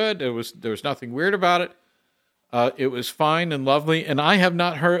was good. There was nothing weird about it. It was fine and lovely, and I have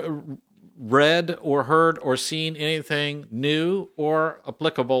not read or heard or seen anything new or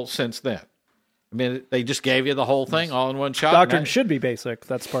applicable since then. I mean, they just gave you the whole thing all in one shot. Doctrine should be basic.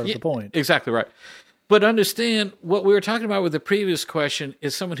 That's part of the point. Exactly right. But understand, what we were talking about with the previous question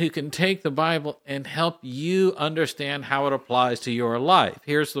is someone who can take the Bible and help you understand how it applies to your life.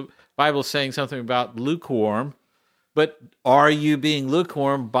 Here's the Bible saying something about lukewarm, but are you being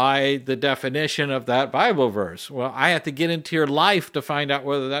lukewarm by the definition of that Bible verse? Well, I have to get into your life to find out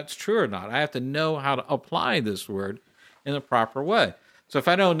whether that's true or not. I have to know how to apply this word in the proper way. So if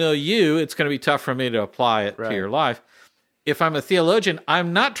I don't know you, it's going to be tough for me to apply it to your life. If I'm a theologian,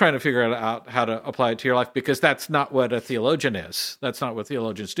 I'm not trying to figure out how to apply it to your life because that's not what a theologian is. That's not what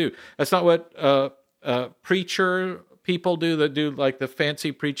theologians do. That's not what preacher people do that do like the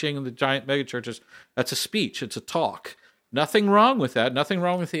fancy preaching in the giant megachurches. That's a speech. It's a talk. Nothing wrong with that. Nothing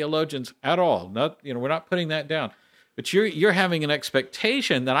wrong with theologians at all. We're not putting that down. But you're having an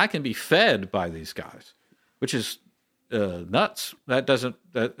expectation that I can be fed by these guys, which is nuts. That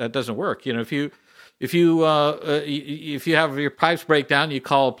doesn't work. If you have your pipes break down, you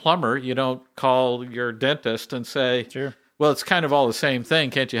call a plumber. You don't call your dentist and say, Sure. Well, it's kind of all the same thing.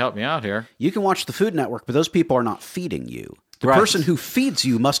 Can't you help me out here? You can watch the Food Network, but those people are not feeding you. The Right. person who feeds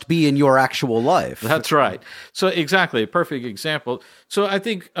you must be in your actual life. That's right. So exactly, a perfect example. So I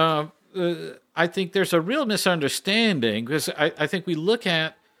think there's a real misunderstanding because I think we look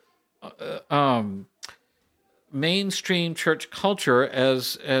at mainstream church culture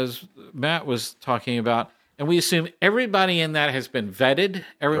as Matt was talking about, and we assume everybody in that has been vetted,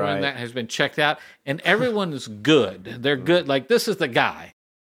 everyone in Right. that has been checked out, and everyone is good. They're good. Like this is the guy,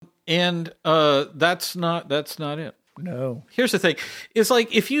 and that's not it. No. Here's the thing: it's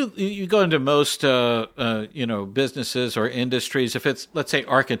like if you go into most businesses or industries. If it's, let's say,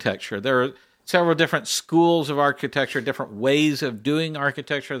 architecture, there are several different schools of architecture, different ways of doing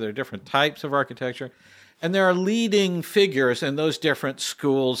architecture. There are different types of architecture, and there are leading figures in those different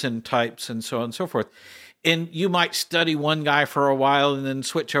schools and types, and so on and so forth. And you might study one guy for a while and then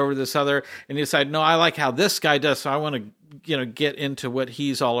switch over to this other, and you decide, no, I like how this guy does, so I want to get into what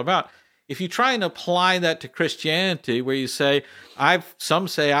he's all about. If you try and apply that to Christianity, where you say, some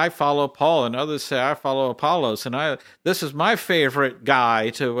say I follow Paul, and others say I follow Apollos, and this is my favorite guy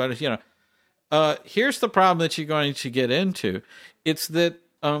to, here's the problem that you're going to get into. It's that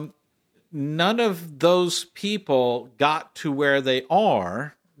none of those people got to where they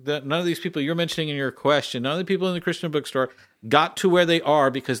are. That none of these people you're mentioning in your question, none of the people in the Christian bookstore got to where they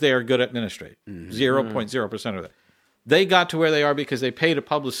are because they are good at ministry. 0.0% of that. They got to where they are because they paid a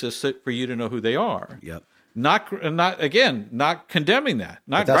publicist for you to know who they are. Yep. Not condemning that.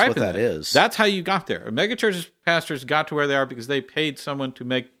 Not But that's griping what that that is. That's how you got there. Megachurches pastors got to where they are because they paid someone to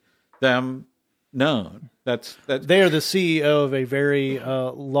make them known. That's They are the CEO of a very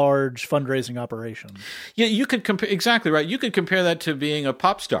large fundraising operation. Yeah, you could compare, exactly right. You could compare that to being a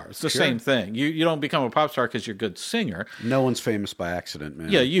pop star. It's the same thing. You don't become a pop star because you're a good singer. No one's famous by accident,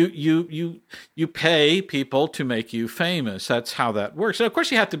 man. Yeah, you pay people to make you famous. That's how that works. And of course,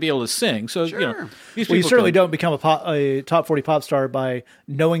 you have to be able to sing. So these Well, you people certainly can- don't become a top 40 pop star by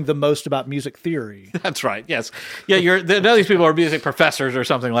knowing the most about music theory. That's right. Yes. Yeah. None of these people are music professors or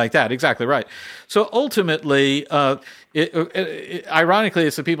something like that. Exactly right. So ultimately, ironically,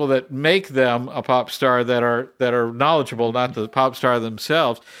 it's the people that make them a pop star that are knowledgeable, not the pop star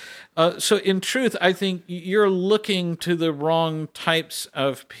themselves. So in truth, I think you're looking to the wrong types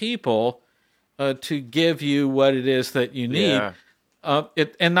of people to give you what it is that you need. Yeah.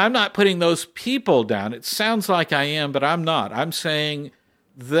 And I'm not putting those people down. It sounds like I am, but I'm not. I'm saying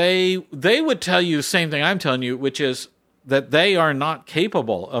they would tell you the same thing I'm telling you, which is that they are not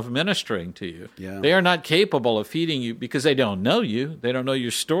capable of ministering to you. Yeah. They are not capable of feeding you because they don't know you. They don't know your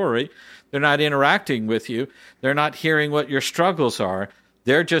story. They're not interacting with you. They're not hearing what your struggles are.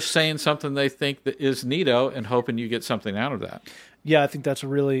 They're just saying something they think that is neato and hoping you get something out of that. Yeah, I think that's a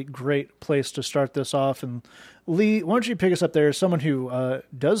really great place to start this off. And Lee, why don't you pick us up there as someone who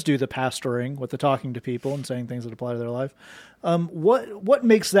does do the pastoring with the talking to people and saying things that apply to their life. What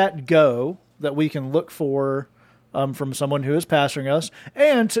makes that go that we can look for from someone who is pastoring us.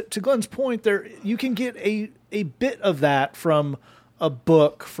 And to Glenn's point, there you can get a bit of that from a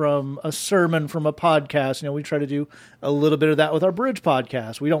book, from a sermon, from a podcast. We try to do a little bit of that with our Bridge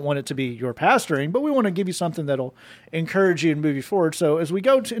podcast. We don't want it to be your pastoring, but we want to give you something that'll encourage you and move you forward. So as we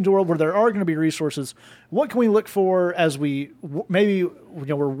go into a world where there are going to be resources, what can we look for as we maybe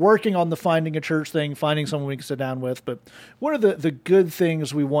we're working on the finding a church thing, finding someone we can sit down with, but what are the good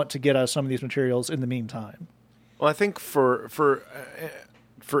things we want to get out of some of these materials in the meantime? Well, I think for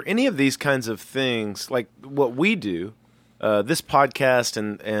any of these kinds of things, like what we do, this podcast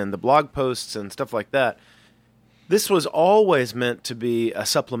and the blog posts and stuff like that, this was always meant to be a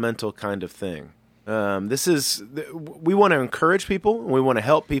supplemental kind of thing. We want to encourage people, we want to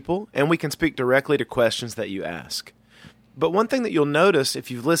help people, and we can speak directly to questions that you ask. But one thing that you'll notice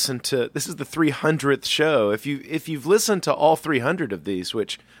if you've listened to, this is the 300th show, if you've listened to all 300 of these,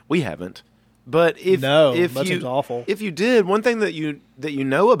 which we haven't, but that seems awful. If you did, one thing that you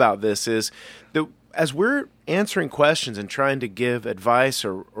know about this is that as we're answering questions and trying to give advice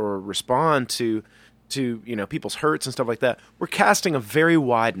or respond to people's hurts and stuff like that, we're casting a very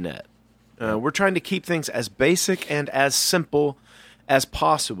wide net. We're trying to keep things as basic and as simple as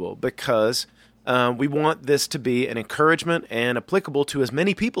possible because we want this to be an encouragement and applicable to as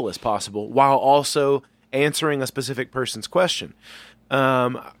many people as possible while also answering a specific person's question.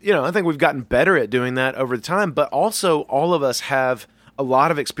 I think we've gotten better at doing that over the time, but also all of us have a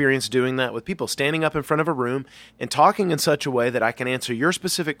lot of experience doing that with people, standing up in front of a room and talking in such a way that I can answer your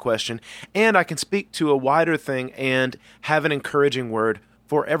specific question and I can speak to a wider thing and have an encouraging word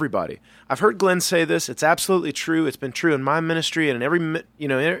for everybody. I've heard Glenn say this. It's absolutely true. It's been true in my ministry and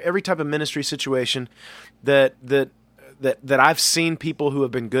in every type of ministry situation that I've seen people who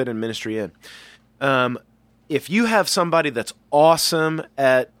have been good in ministry in. If you have somebody that's awesome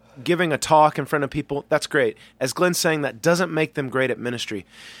at giving a talk in front of people, that's great. As Glenn's saying, that doesn't make them great at ministry.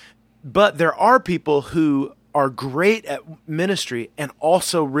 But there are people who are great at ministry and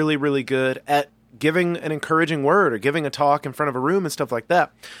also really, really good at giving an encouraging word or giving a talk in front of a room and stuff like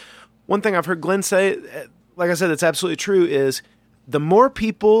that. One thing I've heard Glenn say, like I said, that's absolutely true, is the more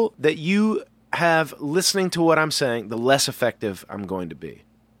people that you have listening to what I'm saying, the less effective I'm going to be.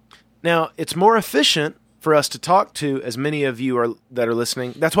 Now, it's more efficient for us to talk to as many of you that are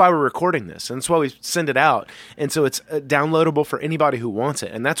listening. That's why we're recording this, and that's why we send it out. And so it's downloadable for anybody who wants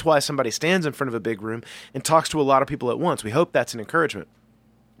it. And that's why somebody stands in front of a big room and talks to a lot of people at once. We hope that's an encouragement.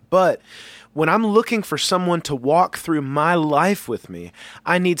 But when I'm looking for someone to walk through my life with me,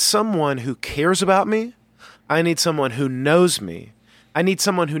 I need someone who cares about me. I need someone who knows me. I need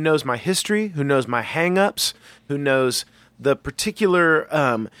someone who knows my history, who knows my hang-ups, who knows the particular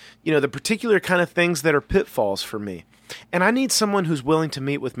kind of things that are pitfalls for me. And I need someone who's willing to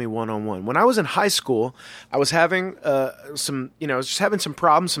meet with me one-on-one. When I was in high school, I was having some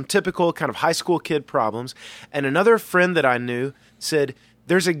problems, some typical kind of high school kid problems. And another friend that I knew said,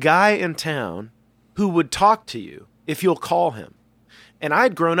 there's a guy in town who would talk to you if you'll call him. And I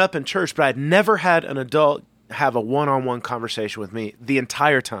had grown up in church, but I'd never had an adult have a one-on-one conversation with me the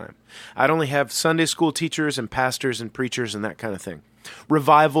entire time. I'd only have Sunday school teachers and pastors and preachers and that kind of thing.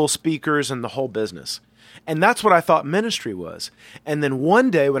 Revival speakers and the whole business. And that's what I thought ministry was. And then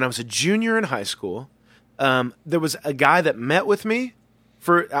one day when I was a junior in high school, there was a guy that met with me.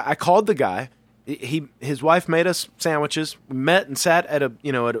 I called the guy. His wife made us sandwiches. We met and sat at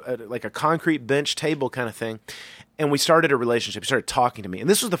a concrete bench table kind of thing. And we started a relationship. He started talking to me. And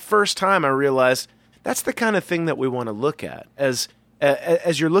this was the first time I realized that's the kind of thing that we want to look at as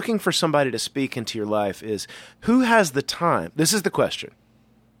you're looking for somebody to speak into your life is who has the time? This is the question.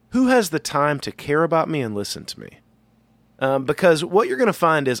 Who has the time to care about me and listen to me? Because what you're going to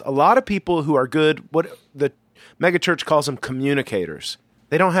find is a lot of people who are good, what the megachurch calls them communicators.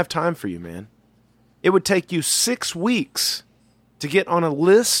 They don't have time for you, man. It would take you 6 weeks to get on a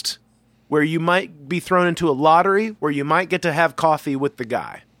list where you might be thrown into a lottery where you might get to have coffee with the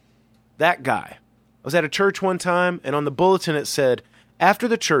guy. That guy. I was at a church one time, and on the bulletin it said, after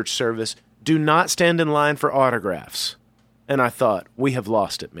the church service, do not stand in line for autographs. And I thought, we have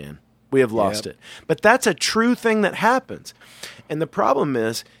lost it, man. We have lost it. But that's a true thing that happens. And the problem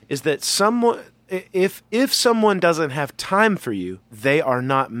is that someone, if someone doesn't have time for you, they are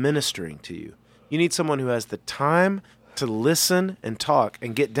not ministering to you. You need someone who has the time to listen and talk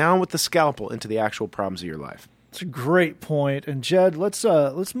and get down with the scalpel into the actual problems of your life. It's a great point. And Jed, let's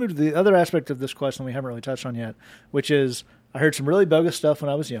move to the other aspect of this question we haven't really touched on yet, which is I heard some really bogus stuff when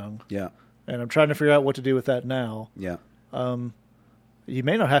I was young. Yeah. And I'm trying to figure out what to do with that now. Yeah. You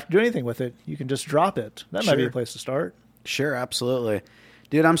may not have to do anything with it. You can just drop it. That might be a place to start. Sure, absolutely.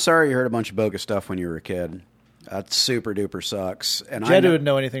 Dude, I'm sorry you heard a bunch of bogus stuff when you were a kid. That super duper sucks. And Jed wouldn't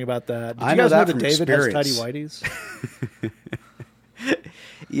know anything about that. Did I you know guys know that that from David experience. has tidy whities?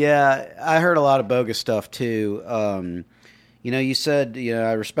 Yeah, I heard a lot of bogus stuff too. You said,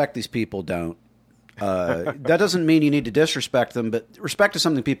 I respect these people. Don't. That doesn't mean you need to disrespect them, but respect is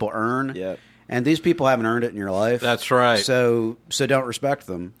something people earn. Yep. And these people haven't earned it in your life. That's right. So don't respect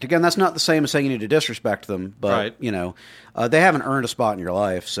them. Again, that's not the same as saying you need to disrespect them, but Right. they haven't earned a spot in your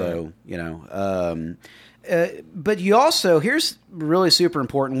life. So but you also, here's really super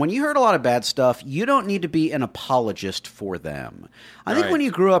important. When you heard a lot of bad stuff, you don't need to be an apologist for them. I think Right. when you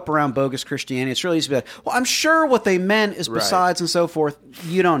grew up around bogus Christianity, it's really easy to be like, well, I'm sure what they meant is besides and so forth.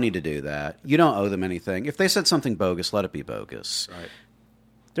 You don't need to do that. You don't owe them anything. If they said something bogus, let it be bogus. Right.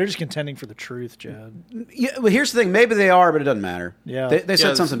 They're just contending for the truth, Jed. Yeah, well, here's the thing. Maybe they are, but it doesn't matter. Yeah. They said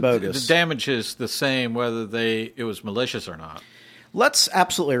Yeah, something bogus. The damage is the same whether it was malicious or not. Let's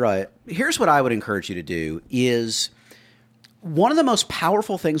absolutely right. Here's what I would encourage you to do is one of the most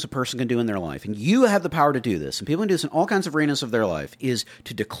powerful things a person can do in their life, and you have the power to do this, and people can do this in all kinds of arenas of their life, is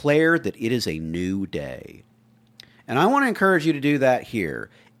to declare that it is a new day. And I want to encourage you to do that here.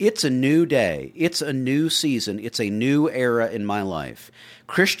 It's a new day. It's a new season. It's a new era in my life.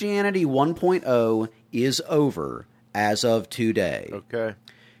 Christianity 1.0 is over as of today. Okay.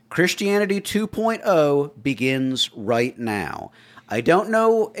 Christianity 2.0 begins right now. I don't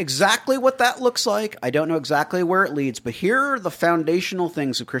know exactly what that looks like. I don't know exactly where it leads, but here are the foundational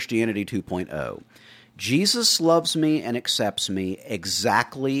things of Christianity 2.0. Jesus loves me and accepts me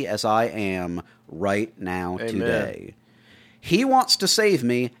exactly as I am right now, today. He wants to save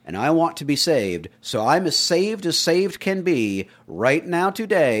me, and I want to be saved, so I'm as saved can be right now,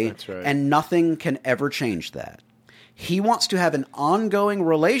 today, That's right. and nothing can ever change that. He wants to have an ongoing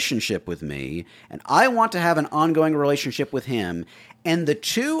relationship with me, and I want to have an ongoing relationship with him. And the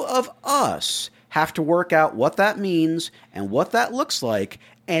two of us have to work out what that means and what that looks like,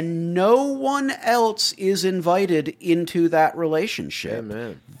 and no one else is invited into that relationship.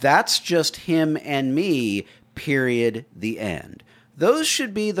 Amen. That's just him and me, period, the end. Those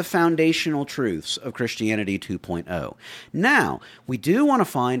should be the foundational truths of Christianity 2.0. Now, we do want to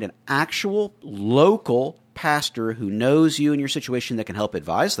find an actual local pastor who knows you and your situation that can help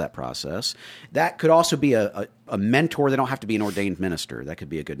advise that process. That could also be a mentor. They don't have to be an ordained minister. That could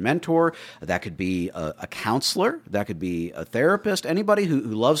be a good mentor. That could be a counselor. That could be a therapist. Anybody who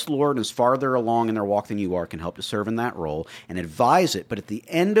loves the Lord and is farther along in their walk than you are can help to serve in that role and advise it. But at the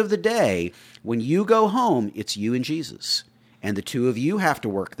end of the day, when you go home, it's you and Jesus. And the two of you have to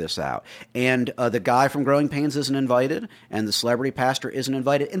work this out. And the guy from Growing Pains isn't invited, and the celebrity pastor isn't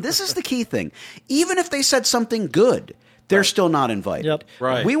invited. And this is the key thing. Even if they said something good, they're still not invited. Yep.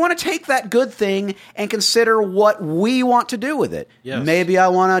 Right. We want to take that good thing and consider what we want to do with it. Yes. Maybe I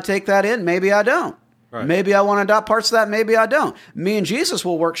want to take that in. Maybe I don't. Right. Maybe I want to adopt parts of that. Maybe I don't. Me and Jesus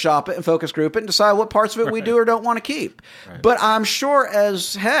will workshop it and focus group it and decide what parts of it we do or don't want to keep. Right. But I'm sure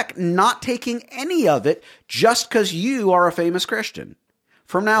as heck not taking any of it just because you are a famous Christian.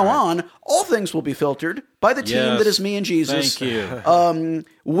 From now on, all things will be filtered by the team Yes. that is me and Jesus. Thank you.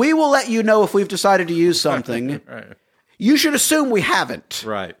 We will let you know if we've decided to use something. Right. You should assume we haven't.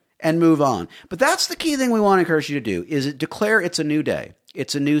 Right. And move on. But that's the key thing we want to encourage you to do, is declare it's a new day.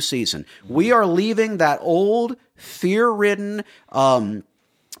 It's a new season. We are leaving that old, fear-ridden,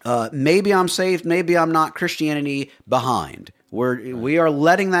 maybe I'm saved, maybe I'm not Christianity behind. We are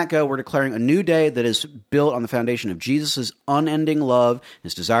letting that go. We're declaring a new day that is built on the foundation of Jesus' unending love,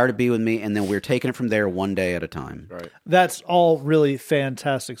 his desire to be with me, and then we're taking it from there one day at a time. Right. That's all really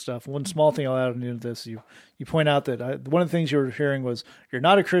fantastic stuff. One small thing I'll add into this, you point out that one of the things you were hearing was you're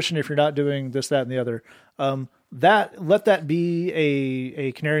not a Christian if you're not doing this, that, and the other. Let that be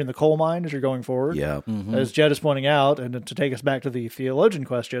a canary in the coal mine as you're going forward. Yeah. As Jed is pointing out, and to take us back to the theologian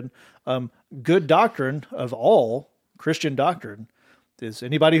question, good doctrine of all Christian doctrine is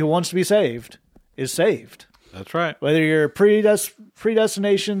anybody who wants to be saved is saved. That's right. Whether you're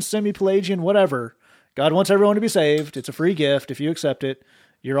predestination, semi-Pelagian, whatever, God wants everyone to be saved. It's a free gift. If you accept it,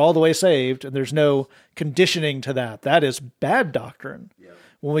 you're all the way saved, and there's no conditioning to that. That is bad doctrine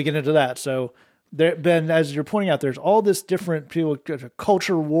when we get into that. So, Ben, as you're pointing out, there's all this different people,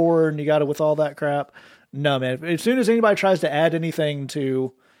 culture war, and you got it with all that crap. No, man. As soon as anybody tries to add anything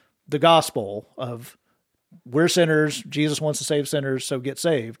to the gospel of we're sinners, Jesus wants to save sinners, so get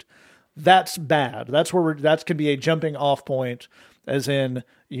saved, that's bad. That's where that can be a jumping off point, as in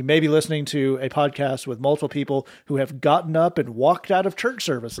you may be listening to a podcast with multiple people who have gotten up and walked out of church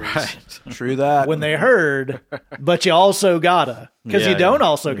services True that. when they heard, but you also gotta, because you don't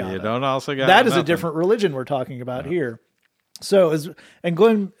also gotta. You don't also gotta. That is a nothing. different religion we're talking about here. So,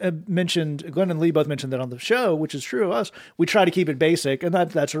 Glenn and Lee both mentioned that on the show, which is true of us. We try to keep it basic, and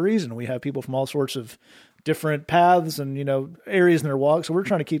that's a reason. We have people from all sorts of different paths and areas in their walk. So we're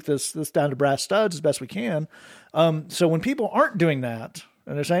trying to keep this down to brass studs as best we can. So when people aren't doing that,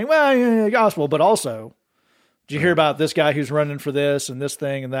 and they're saying, "Well, yeah, gospel," but also, did you hear about this guy who's running for this and this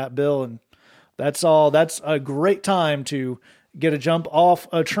thing and that bill? And that's all. That's a great time to get a jump off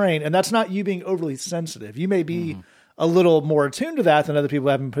a train, and that's not you being overly sensitive. You may be a little more attuned to that than other people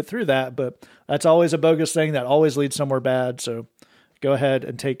haven't put through that, but that's always a bogus thing that always leads somewhere bad. So go ahead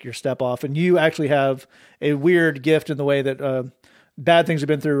and take your step off. And you actually have a weird gift in the way that bad things have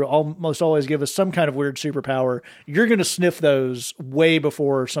been through almost always give us some kind of weird superpower. You're going to sniff those way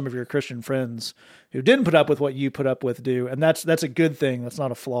before some of your Christian friends who didn't put up with what you put up with do. And that's a good thing. That's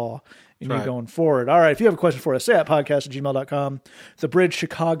not a flaw in you going forward. All right. If you have a question for us, say at podcast@gmail.com,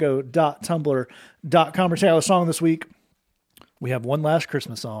 thebridgechicago.tumblr.com, or say a song this week. We have one last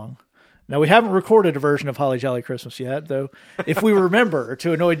Christmas song. Now, we haven't recorded a version of Holly Jolly Christmas yet, though if we remember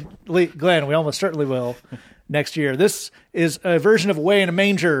to annoy Glenn, we almost certainly will next year. This is a version of Away in a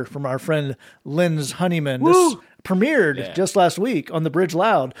Manger from our friend Linz Honeyman. Woo! This premiered just last week on the Bridge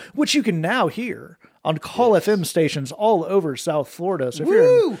Loud, which you can now hear on Call FM stations all over South Florida. So if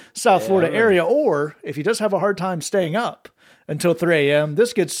you're in South Florida area, or if you just have a hard time staying up until 3 a.m.,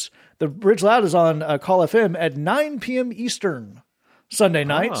 the Bridge Loud is on Call FM at 9 p.m. Eastern Sunday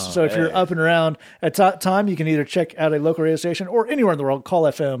nights. So if you're up and around at time, you can either check out a local radio station or anywhere in the world,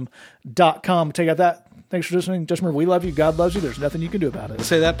 callfm.com. Take out that. Thanks for listening. Just remember, we love you. God loves you. There's nothing you can do about it.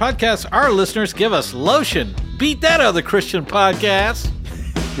 Say That podcast, our listeners give us lotion. Beat that other Christian podcast.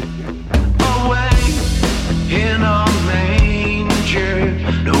 Away in a manger,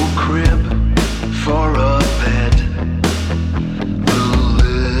 no crib for a bed. The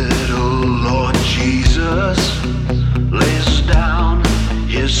little Lord Jesus lays down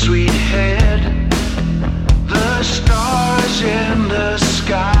his sweet head. The stars in the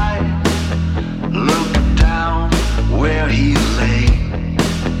sky look down where he lay.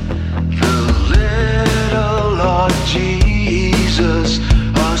 The little Lord Jesus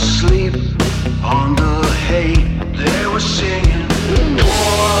asleep on the